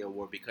winning the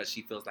award because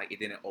she feels like it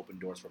didn't open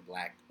doors for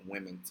black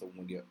women to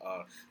win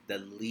the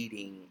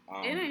leading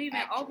it didn't even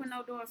actress. open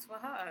no doors for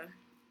her.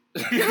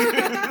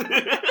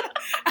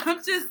 I'm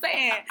just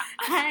saying,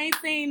 I ain't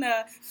seen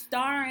a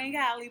starring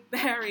Halle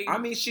Berry. I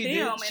mean, she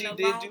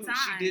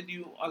did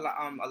do a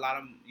lot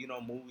of, you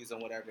know, movies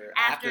and whatever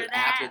after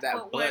that.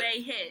 But were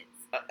they hits?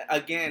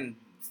 Again,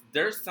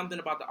 there's something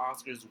about the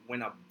Oscars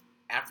when a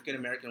African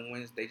American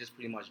wins, they just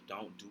pretty much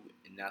don't do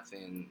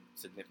nothing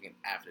significant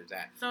after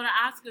that. So the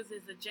Oscars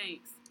is a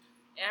jinx.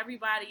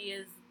 Everybody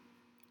is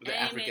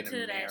aiming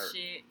to that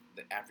shit.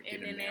 The African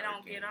American. And then they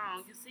don't get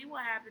on. You see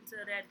what happened to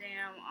that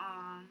damn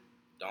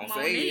don't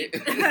Monique. say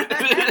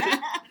it.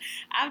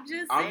 I'm just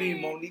saying. I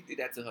mean, Monique did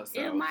that to herself.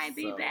 It might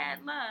be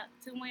bad luck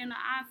to win an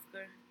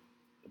Oscar.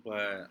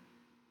 But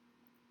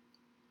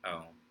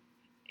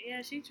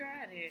yeah, she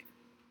tried it.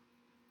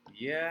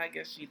 Yeah, I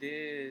guess she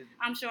did.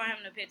 I'm showing him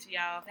the picture,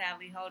 y'all, of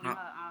Halle holding her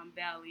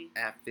belly.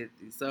 At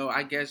 50. So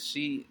I guess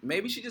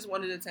maybe she just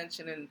wanted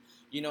attention, and,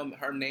 you know,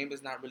 her name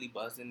is not really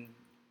buzzing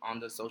on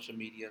the social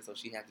media, so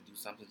she had to do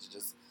something to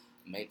just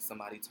make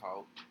somebody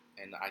talk.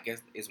 And I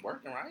guess it's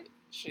working, right?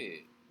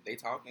 Shit. They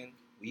talking.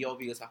 We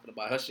over here talking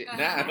about her shit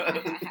now.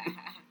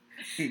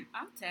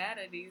 I'm tired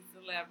of these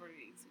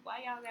celebrities. Why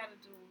y'all gotta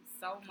do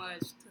so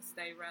much to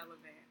stay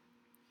relevant?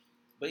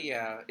 But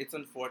yeah, it's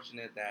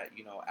unfortunate that,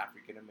 you know,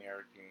 African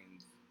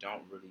Americans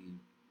don't really,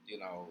 you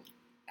know,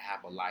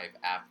 have a life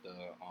after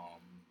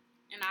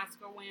an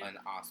Oscar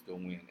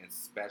win, and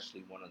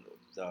especially one of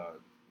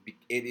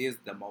it is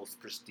the most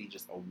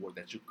prestigious award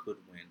that you could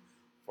win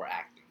for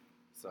acting.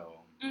 So,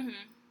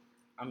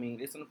 I mean,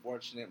 it's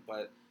unfortunate,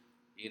 but,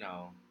 you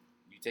know,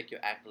 you take your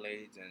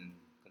accolades and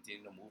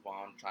continue to move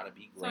on, try to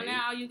be great. So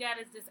now all you got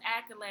is this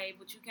accolade,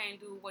 but you can't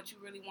do what you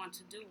really want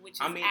to do, which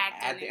is acting.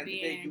 At the end of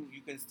the day,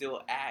 you can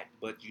still act,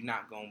 but you're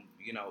not going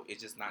to, you know,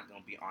 it's just not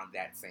going to be on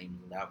that same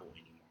level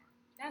anymore.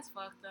 That's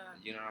fucked up.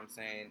 You know what I'm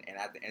saying? And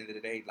at the end of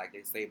the day, like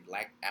they say,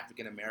 black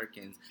African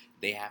Americans,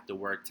 they have to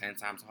work 10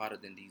 times harder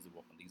than these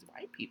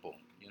white people.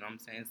 You know what I'm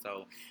saying?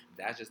 So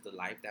that's just the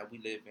life that we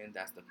live in.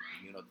 That's the,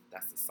 you know,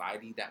 that's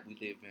society that we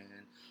live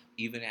in.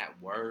 Even at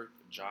work,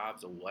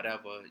 jobs, or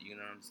whatever, you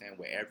know what I'm saying?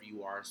 Wherever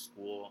you are,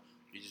 school,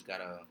 you just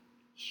gotta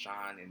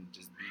shine and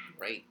just be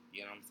great.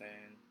 You know what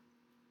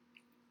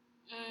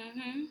I'm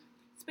saying?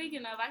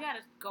 Speaking of, I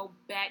gotta go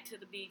back to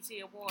the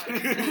BT Awards.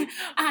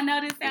 I know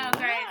this sounds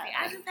crazy.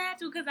 I just had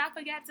to because I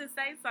forgot to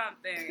say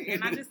something,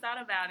 and I just thought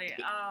about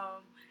it.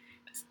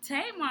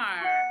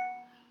 Tamar.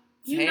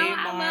 You know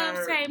I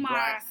love Tamar,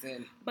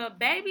 Braxton, but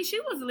baby, she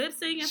was lip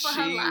singing for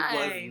her life. She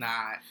was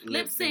not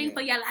lip singing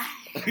for your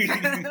life.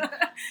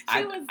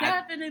 She was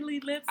definitely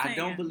lip singing. I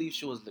don't believe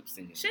she was lip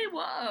singing. She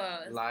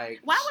was. Like,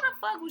 why would the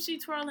fuck was she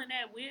twirling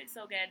that wig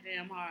so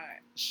goddamn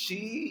hard?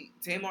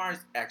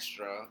 Tamar's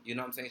extra. You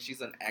know what I'm saying?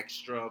 She's an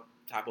extra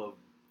type of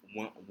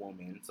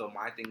woman. So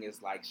my thing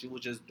is, like, she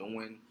was just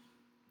doing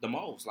the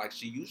most, like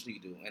she usually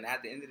do. And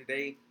at the end of the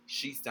day,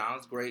 she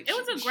sounds great. It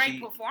was a great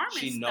performance.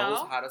 She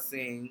knows how to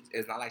sing.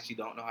 It's not like she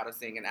don't know how to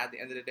sing. And at the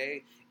end of the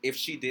day, if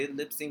she did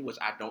lip sync, which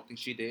I don't think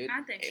she did,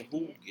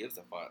 who gives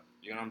a fuck?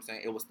 You know what I'm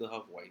saying? It was still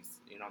her voice.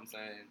 You know what I'm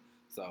saying?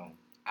 So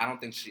I don't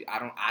think she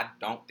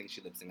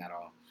lip sync at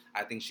all.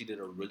 I think she did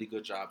a really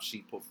good job. She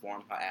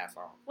performed her ass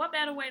off. What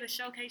better way to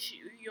showcase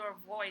your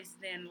voice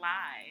than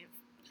live?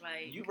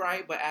 Like, You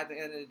right, but at the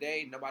end of the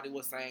day, nobody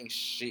was saying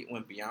shit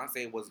when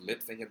Beyonce was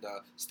lip syncing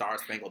the Star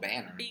Spangled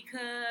Banner.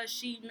 Because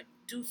she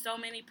do so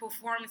many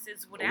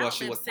performances without Well,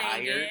 she lip was singing.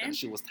 tired.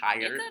 She was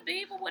tired. It could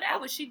be, but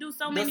whatever. She do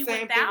so The many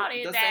same without thing,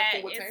 it the that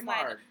same thing with it's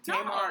Tamar. like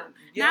Tamar,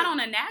 no, not on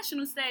a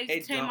national stage.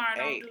 It Tamar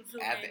don't hey, do too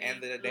at many the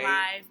end of the day,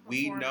 live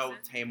we know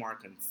performances. Tamar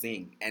can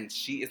sing, and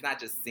she is not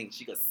just sing;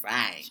 she could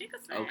sing. She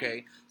could sing.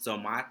 Okay, so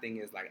my thing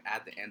is like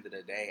at the end of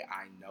the day,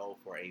 I know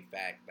for a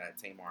fact that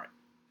Tamar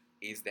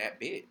is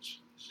that bitch.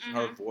 Mm-hmm.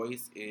 Her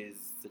voice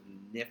is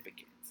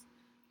significant,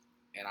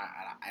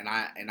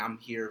 and I'm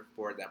here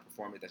for that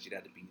performance that she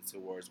had to be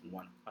towards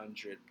 100%.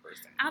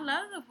 I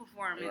love the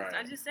performance. Right.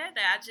 I just said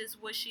that. I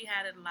just wish she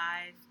had it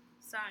live,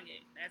 sung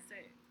it. That's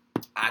it.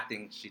 I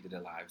think she did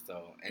it live,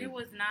 so and it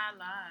was not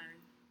live.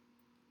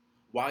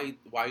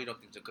 Why you don't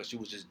think so? Because she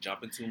was just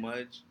jumping too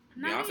much.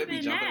 Not Beyonce even be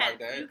jumping that. like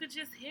that. You could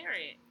just hear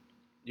it.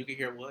 You can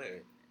hear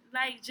what?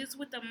 Like, just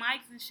with the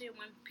mics and shit,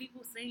 when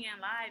people singing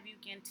live, you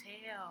can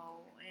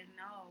tell. And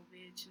no,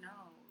 bitch, no.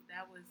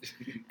 That was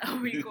a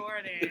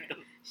recording.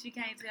 She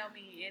can't tell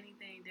me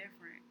anything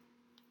different.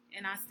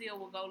 And I still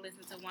will go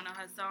listen to one of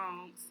her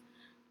songs,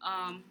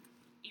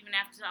 even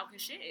after talking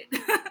shit.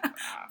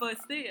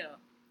 But still,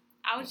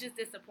 I was just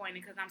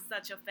disappointed because I'm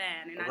such a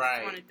fan. And I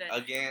just wanted to,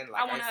 again,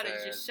 like I want her said,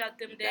 to just shut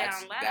them down.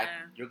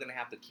 You're going to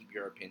have to keep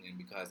your opinion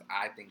because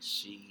I think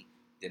she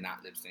did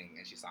not lip sync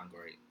and she sounded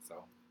great.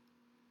 So.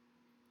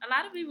 A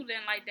lot of people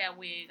didn't like that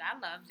wig. I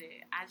loved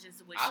it. I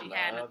just wish she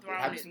hadn't thrown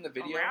Have you seen the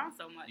video? Around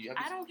so much.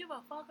 I don't give a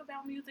fuck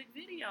about music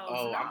videos.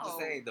 Oh, no. I'm just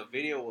saying the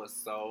video was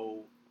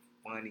so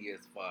funny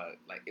as fuck.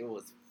 Like it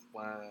was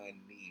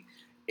funny.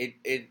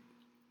 It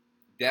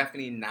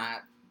definitely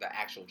not the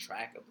actual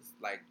track of this.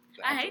 Like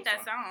I hate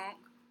that song.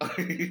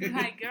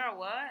 Like, girl,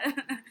 what?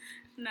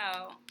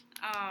 No.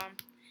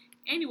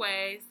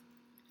 Anyways,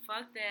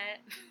 fuck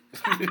that.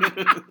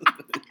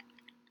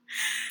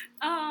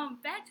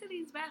 Back to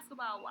these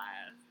basketball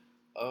wives.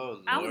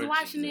 Oh, Lord I was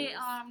watching Jesus.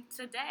 it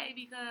today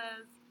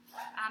because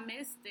I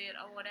missed it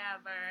or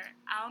whatever.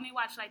 I only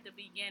watched like the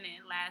beginning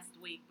last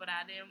week, but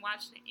I didn't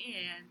watch the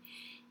end.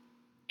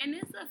 And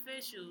it's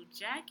official.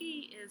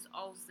 Jackie is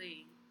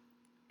OC,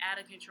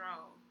 out of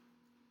control.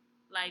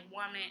 Like,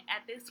 woman,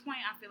 at this point,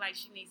 I feel like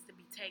she needs to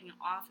be taken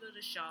off of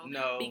the show.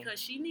 No. Because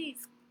she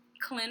needs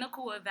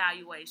clinical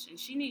evaluation.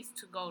 She needs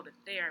to go to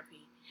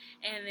therapy.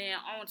 And then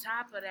on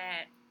top of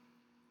that,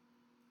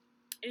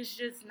 it's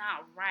just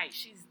not right.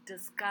 She's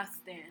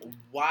disgusting.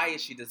 Why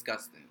is she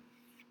disgusting?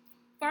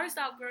 First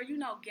off, girl, you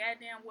know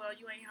goddamn well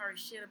you ain't heard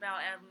shit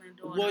about Evelyn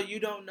daughter. Well, you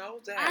don't know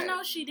that. I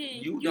know she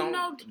didn't. You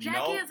know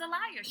Jackie is a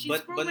liar.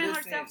 She's proven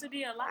herself to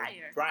be a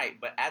liar. Right,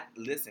 but at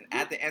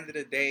the end of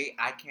the day,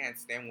 I can't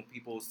stand when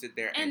people sit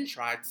there and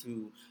try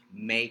to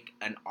make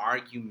an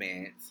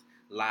argument.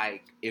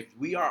 Like, if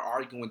we are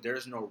arguing,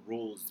 there's no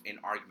rules in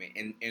argument.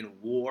 In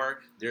war,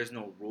 there's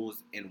no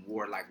rules in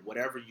war. Like,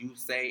 whatever you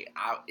say,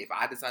 if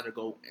I decide to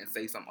go and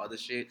say some other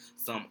shit,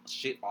 some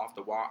shit off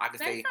the wall, I could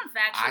say some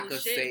factual I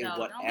could shit, say though.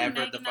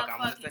 whatever the fuck I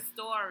want to say.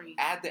 Stories.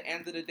 At the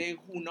end of the day,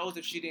 who knows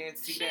if she didn't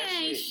see that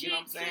shit? You know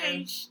what I'm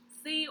saying?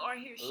 See or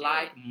hear shit.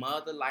 Like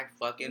mother, like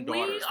fucking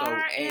daughter. We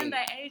are in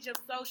the age of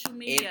social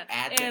media.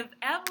 If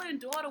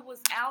Evelyn's daughter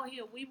was out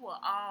here, we will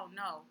all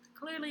know.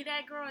 Clearly,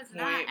 that girl is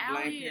not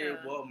out here.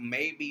 Well,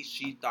 maybe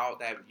she thought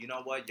that, you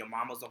know what, your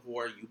mama's a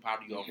whore, you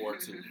probably a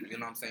whore too. You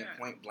know what I'm saying?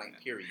 Point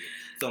blank, period.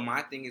 So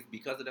my thing is,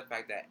 because of the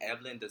fact that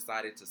Evelyn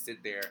decided to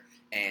sit there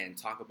and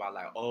talk about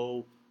like,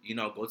 oh, you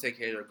know, go take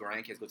care of your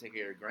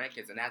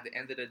grandkids. And at the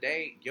end of the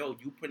day, yo,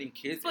 you putting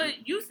kids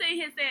But you say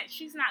here that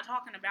she's not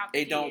talking about the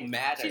kids. It don't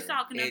matter. She's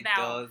talking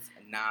about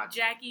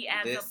Jackie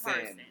as a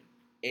person.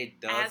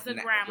 It does as a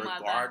grandmother,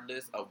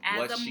 regardless of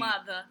what she,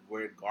 mother,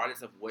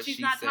 regardless of what she's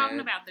she not said, talking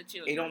about the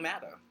children. It don't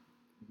matter.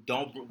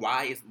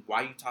 Why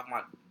are you talking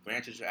about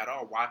grandchildren at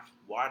all?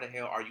 Why the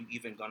hell are you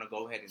even gonna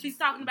go ahead and? She's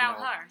talking about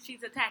her.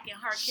 She's attacking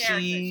her character.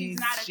 She's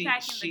not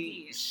attacking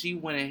the kids. She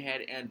went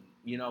ahead and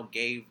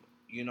gave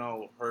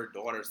her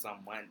daughter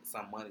some money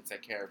to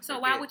take care of. So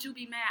why would you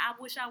be mad? I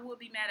wish I would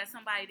be mad at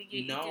somebody to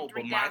get $3,000.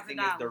 But my thing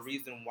is the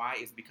reason why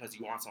is because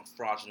you want some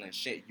fraudulent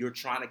shit. You're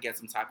trying to get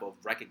some type of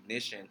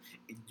recognition.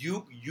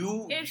 You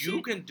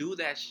can do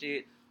that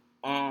shit.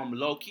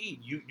 Low key,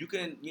 you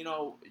can,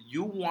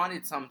 you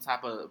wanted some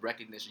type of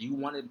recognition. You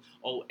wanted,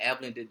 oh,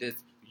 Evelyn did this.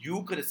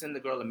 You could have sent the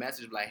girl a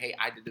message like, hey,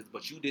 I did this,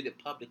 but you did it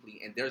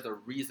publicly, and there's a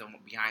reason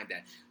behind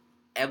that.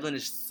 Evelyn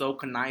is so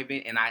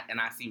conniving, and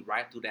I see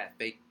right through that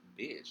fake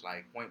bitch,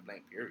 like point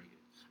blank, period.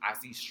 I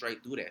see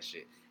straight through that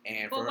shit.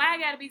 But why it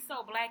gotta be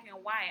so black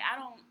and white? I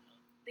don't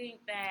think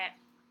that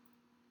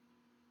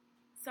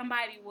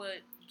somebody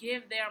would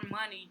give their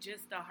money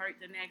just to hurt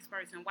the next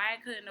person. Why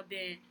it couldn't have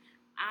been,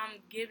 I'm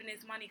giving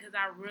this money because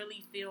I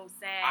really feel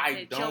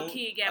sad that your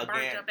kid got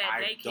burnt up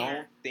at daycare. I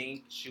don't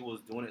think she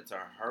was doing it to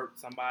hurt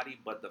somebody,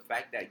 but the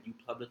fact that you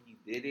publicly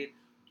did it,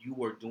 you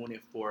were doing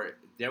it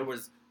there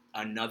was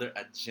another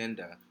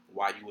agenda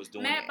why you was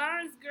doing it. Matt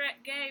Burns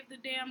gave the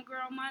damn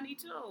girl money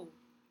too.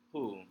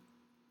 Who?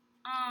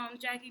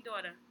 Jackie's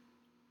daughter.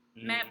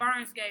 Mm. Matt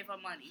Burns gave her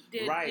money.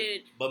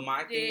 But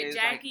my thing is,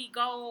 Jackie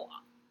go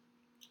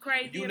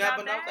crazy you about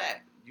never know that?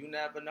 that. You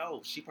never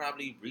know. She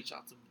probably reached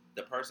out to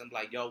the person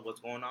like, yo, what's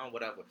going on,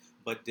 whatever.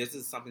 But this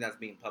is something that's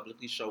being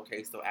publicly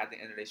showcased. So at the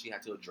end of the day, she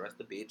had to address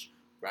the bitch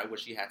right where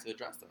she had to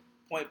address her.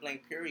 Point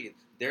blank, period.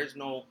 There's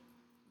no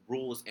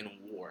rules in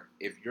war.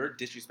 If you're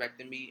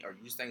disrespecting me or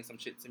you saying some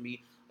shit to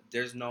me,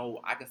 there's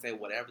no, I can say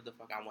whatever the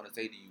fuck I want to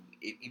say to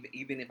you.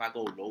 Even if I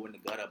go low in the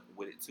gut up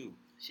with it too.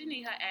 She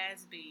need her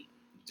ass beat.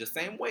 The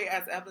same way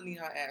as Evelyn need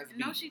her ass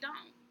beat. No, she don't.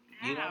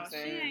 You know what I'm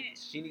saying?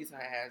 She needs her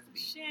ass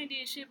beat. She ain't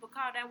did shit but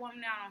call that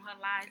woman out on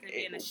her lies and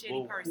being a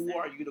shitty person. Who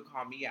are you to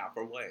call me out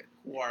for what?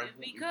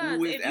 Because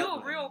who is if you're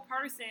a real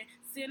person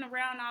sitting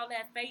around all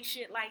that fake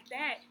shit like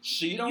that,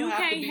 you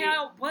can't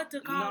help but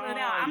to call it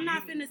out. I'm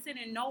not finna sit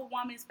in no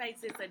woman's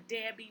face as a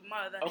deadbeat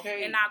mother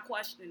and not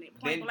question it.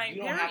 Point blank,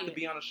 you don't have to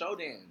be on the show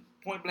then.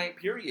 Point blank,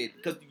 period.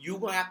 Because you're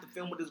going to have to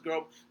film with this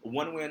girl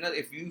one way or another.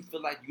 If you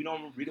feel like you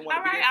don't really want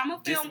to be there, I'm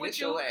going to film with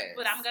you,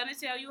 but I'm going to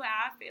tell you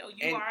how I feel.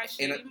 You are a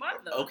shitty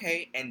mother.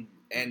 Okay, and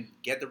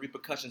get the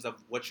repercussions of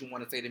what you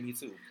want to say to me,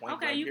 too. Point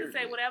blank, you period.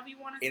 can say whatever you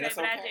want to say,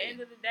 but at the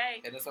end of the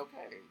day... And it's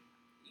okay.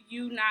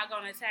 You not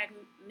going to attack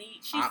me.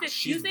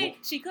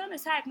 She couldn't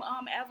attack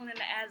Evelyn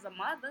as a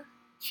mother.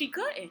 She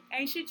couldn't.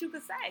 Ain't shit you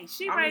could say.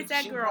 She raised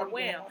that girl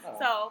well.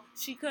 So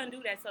she couldn't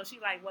do that. So she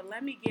like, well,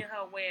 let me get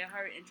her where it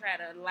hurt and try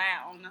to lie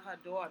on her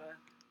daughter.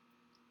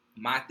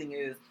 My thing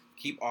is,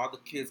 keep all the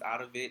kids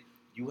out of it.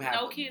 You have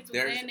no kids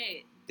within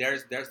it.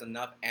 There's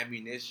enough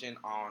ammunition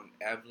on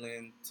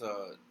Evelyn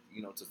to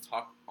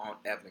talk on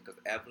Evelyn because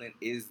Evelyn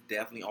is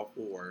definitely a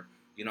whore.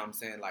 You know what I'm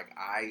saying? Like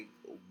I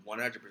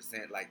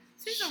 100% like.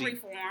 She's a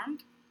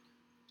reformed.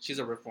 She's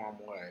a reformed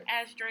what?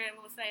 As Dre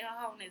would say, her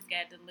wholeness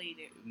got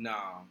deleted.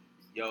 No.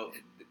 Yo,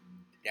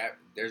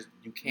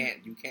 you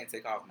can't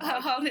take off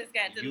mileage. Oh, it's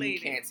got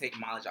deleted. You can't take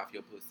mileage off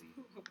your pussy.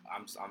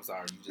 I'm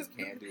sorry, you just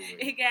can't do it.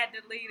 It got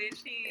deleted.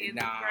 She is a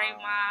great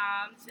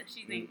mom.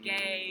 She's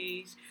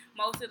engaged.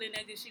 Most of the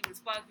niggas she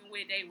was fucking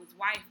with, they was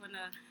wifing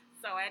her.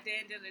 So at the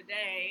end of the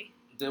day,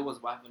 they was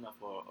wifing her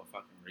for a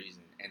fucking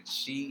reason. And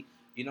she,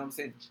 you know what I'm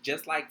saying?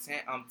 Just like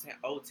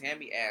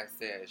Tammy ass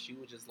said, she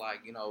was just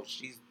like,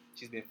 she's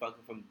been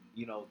fucking from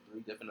 3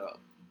 different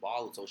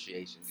ball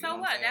associations. So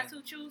what? That's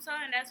who chose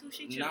her and that's who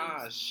she chose.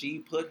 Nah, she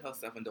put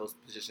herself in those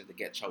positions to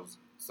get chosen.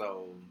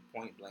 So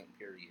point blank,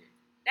 period.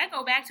 That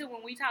go back to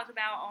when we talked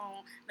about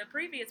on the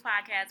previous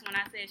podcast when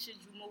I said, should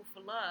you move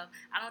for love?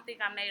 I don't think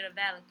I made a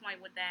valid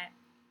point with that.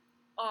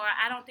 Or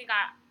I don't think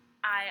I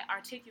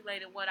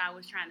articulated what I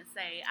was trying to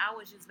say. I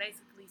was just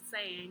basically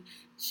saying,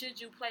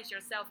 should you place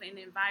yourself in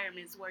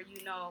environments where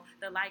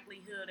the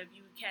likelihood of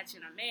you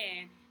catching a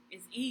man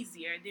is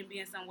easier than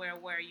being somewhere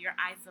where you're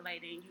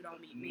isolated and you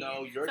don't meet men.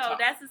 No,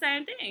 that's the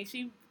same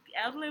thing.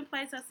 Evelyn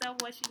placed herself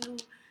where she knew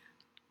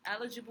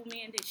eligible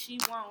men that she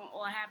want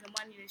or have the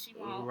money that she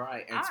want.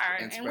 Right,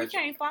 and we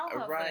can't follow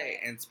her. Right,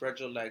 and spread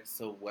your legs.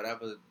 So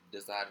whatever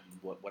decided,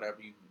 whatever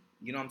you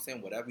know what I'm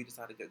saying. Whatever you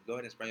decide to go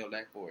ahead and spread your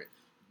leg for it.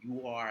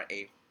 You are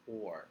a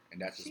whore,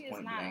 and that's just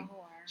point blank.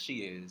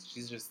 She is.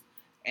 She's just.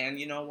 And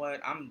you know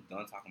what? I'm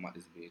done talking about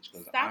this bitch.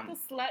 Stop the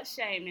slut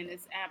shaming,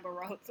 as Amber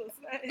Rose was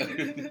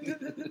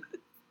saying.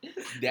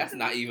 That's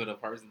not even a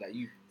person that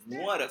you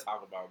want to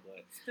talk about.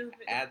 But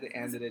stupid. At the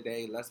end of the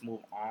day, let's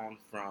move on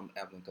from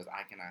Evelyn because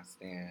I cannot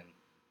stand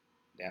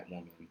that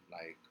woman.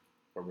 Like,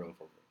 for real.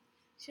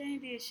 She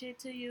ain't did shit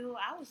to you.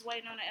 I was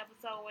waiting on the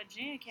episode where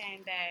Jen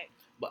came back.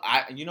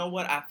 But you know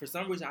what? For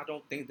some reason, I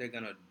don't think they're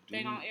gonna do.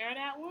 They're gonna air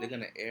that one. They're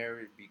gonna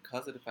air it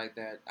because of the fact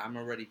that I'm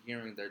already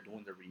hearing they're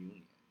doing the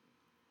reunion.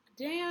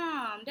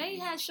 Damn, they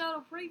had showed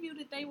a preview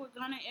that they were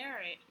gonna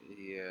air it.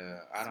 Yeah,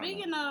 I don't know.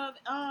 Speaking of,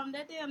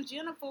 that damn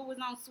Jennifer was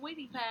on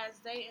Sweetie Pie's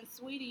dating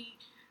Sweetie,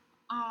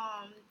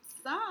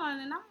 son,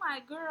 and I'm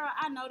like, girl,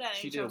 I know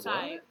that ain't your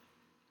type. What?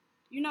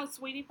 You know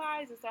Sweetie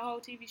Pie's? It's a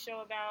whole TV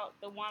show about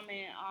the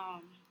woman.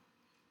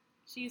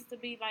 She used to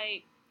be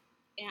like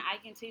in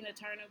Ike and Tina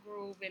Turner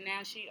group, and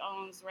now she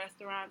owns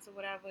restaurants or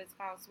whatever. It's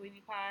called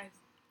Sweetie Pie's.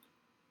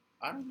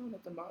 I don't know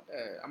nothing about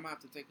that. I'm gonna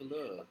have to take a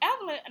look.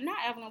 Not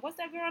Evelyn. What's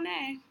that girl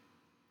name?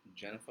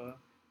 Jennifer?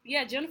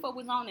 Yeah, Jennifer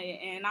was on it,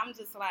 and I'm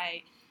just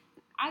like,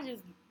 I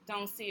just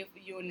don't see it for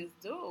you and this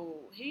dude.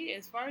 He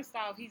is, first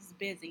off, he's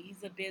busy.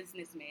 He's a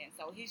businessman,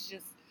 so he's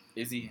just...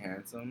 Is he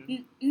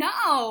handsome?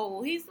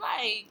 No, he's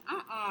like,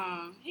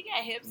 he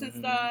got hips and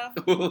stuff.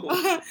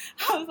 I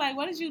was like,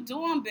 what is you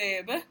doing,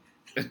 babe?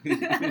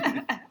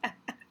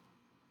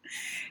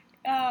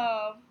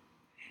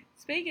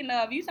 Speaking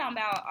of, you talking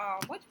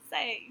about, what you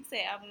say? You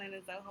said Evelyn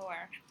is a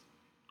whore.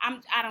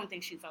 I don't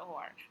think she's a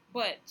whore.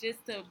 But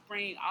just to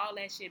bring all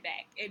that shit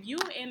back, if you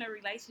in a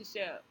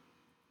relationship,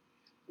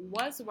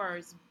 what's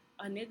worse,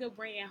 a nigga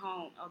bringing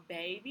home a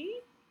baby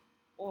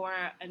or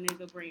a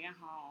nigga bringing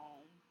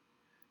home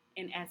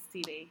an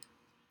STD?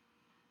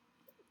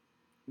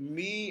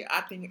 Me,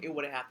 I think it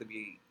would have to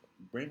be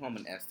bring home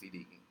an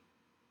STD.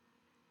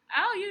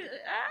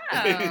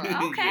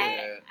 Okay.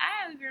 Yeah.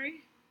 I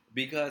agree.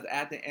 Because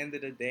at the end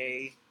of the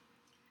day,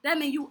 that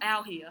means you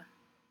out here.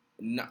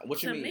 No,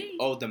 what you mean? Me.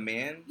 Oh, the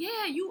man?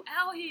 Yeah, you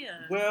out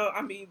here. Well,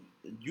 I mean,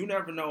 you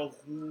never know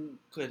who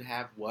could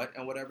have what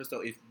and whatever.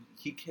 So if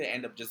he could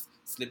end up just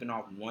slipping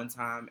off one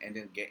time and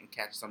then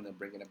catch something and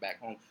bringing it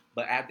back home.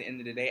 But at the end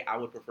of the day, I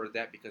would prefer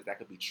that because that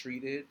could be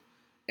treated,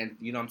 and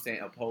you know what I'm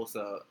saying, opposed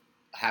to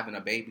having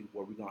a baby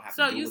where we're gonna have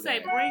to. So you say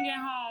bringing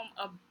home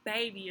a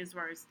baby is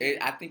worse?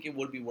 I think it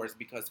would be worse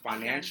because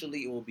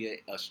financially it will be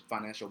a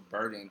financial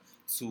burden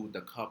to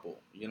the couple.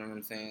 You know what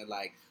I'm saying?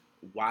 Like,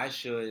 why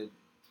should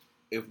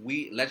if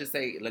we let's just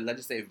say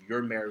if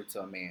you're married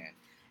to a man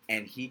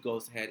and he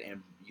goes ahead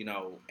and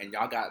and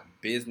y'all got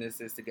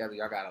businesses together,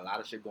 y'all got a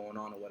lot of shit going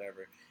on or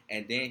whatever,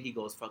 and then he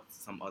goes fuck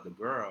some other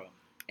girl,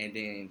 and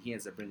then he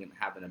ends up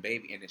having a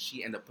baby, and then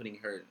she end up putting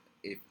her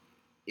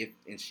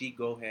and she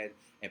go ahead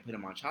and put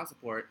him on child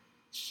support.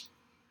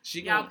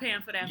 Y'all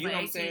paying for that for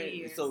 18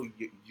 years. So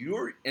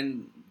you're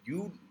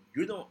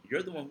the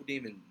one who didn't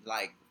even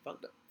like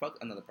fuck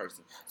another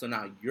person. So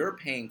now you're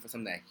paying for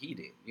something that he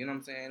did. You know what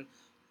I'm saying?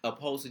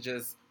 Opposed to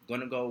just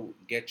gonna go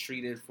get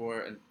treated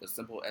for a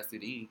simple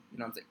STD. You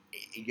know what I'm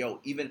saying? Yo,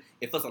 even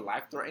if it's a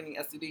life-threatening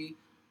STD,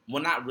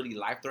 well, not really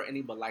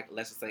life-threatening, but like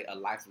let's just say a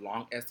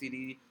lifelong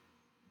STD.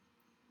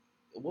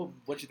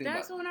 What you think?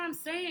 That's what I'm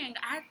saying.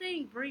 I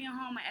think bringing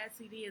home an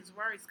STD is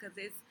worse because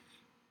it's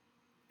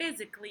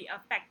physically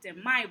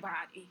affecting my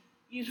body.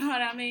 You know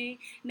what I mean?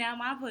 Now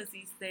my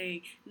pussy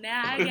stink.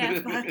 Now I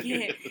got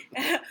fucking,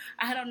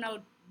 I don't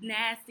know,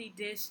 nasty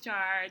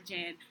discharge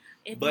and.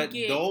 But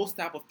those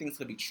type of things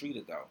could be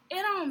treated though.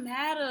 It don't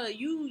matter.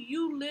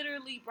 You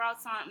literally brought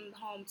something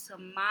home to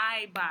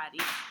my body.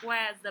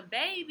 Whereas the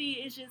baby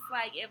is just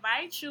like, if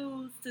I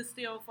choose to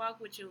still fuck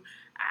with you,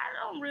 I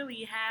don't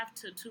really have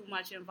to too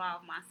much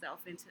involve myself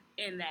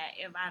in that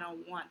if I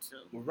don't want to.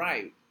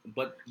 Right.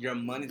 But your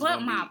money's gonna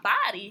my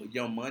body.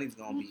 Your money's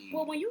gonna be.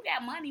 Well, when you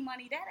got money,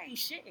 that ain't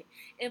shit.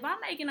 If I'm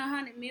making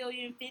 100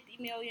 million, 50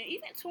 million,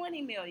 even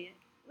 20 million,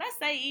 let's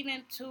say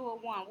even 2 or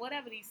 1,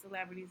 whatever these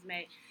celebrities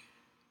make.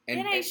 It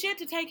ain't shit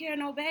to take care of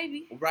no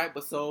baby. Right,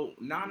 but so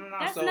no.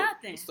 That's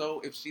nothing. So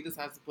if she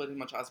decides to put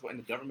him on child support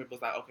and the government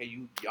was like, okay,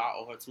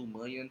 y'all owe her $2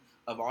 million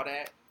of all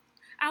that,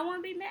 I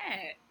wouldn't be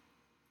mad.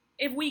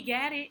 If we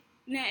got it.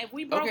 Now if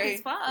we broke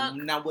as fuck.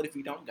 Now what if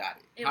we don't got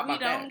it? If we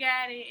don't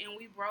got it and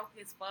we broke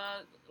as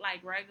fuck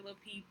like regular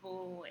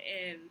people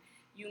and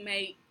you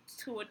make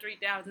 $2,000 or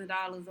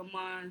 $3,000 a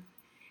month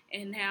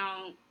and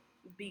now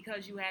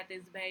because you had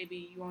this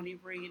baby you only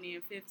bringing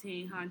in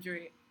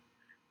 $1,500.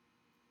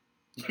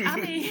 I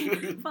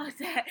mean, fuck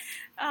that.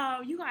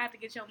 You gonna have to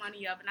get your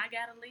money up, and I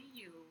gotta leave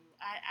you.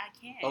 I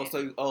can't.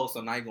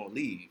 So now you're gonna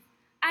leave?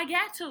 I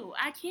got to.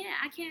 I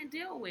can't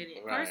deal with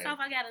it. Right. First off,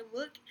 I gotta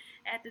look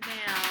at the damn.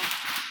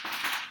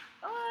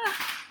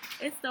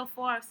 It's the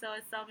 4th, so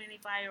it's so many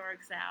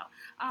fireworks out.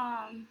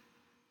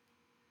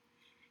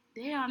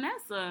 Damn,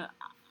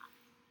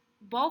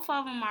 both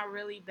of them are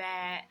really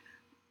bad.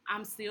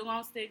 I'm still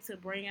gonna stick to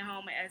bringing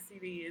home an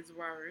STD is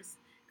worse,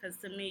 cause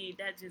to me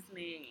that just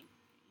means.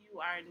 You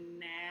are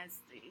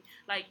nasty.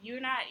 Like, you're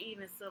not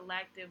even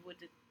selective with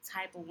the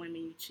type of women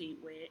you cheat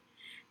with.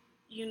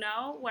 You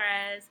know?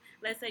 Whereas,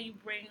 let's say you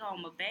bring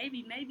home a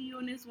baby. Maybe you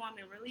and this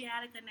woman really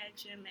had a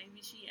connection.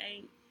 Maybe she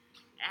ain't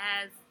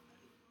as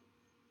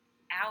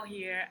out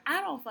here.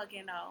 I don't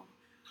fucking know.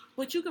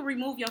 But you can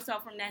remove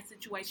yourself from that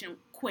situation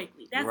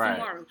quickly. That's the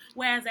moral.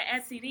 Whereas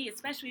an STD,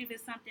 especially if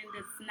it's something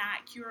that's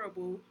not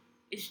curable,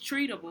 it's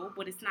treatable,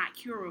 but it's not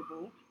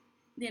curable,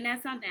 then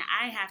that's something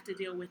I have to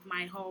deal with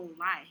my whole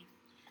life.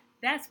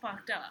 That's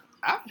fucked up.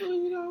 I feel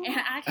you, though.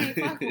 And I can't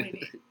fuck with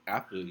it.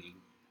 I feel you.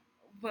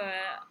 But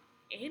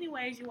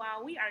anyways, you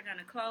all, we are going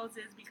to close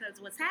this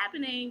because what's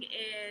happening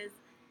is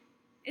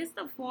it's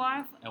the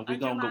 4th. And we're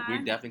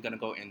definitely going to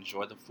go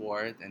enjoy the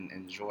 4th and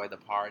enjoy the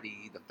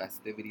party, the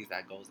festivities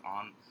that goes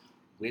on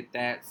with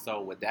that.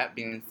 So with that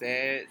being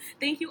said,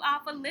 thank you all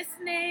for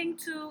listening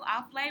to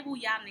Off Label.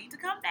 Y'all need to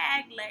come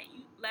back.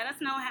 Let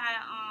us know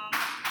how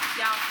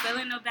y'all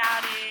feeling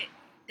about it.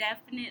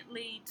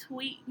 Definitely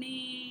tweet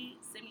me,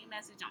 send me a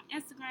message on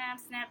Instagram,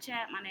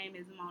 Snapchat. My name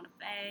is Mona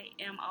Faye,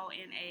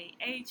 Monahfe.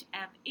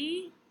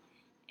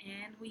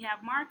 And we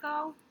have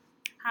Marco.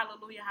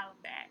 Hallelujah, holla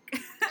back.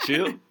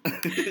 Chill.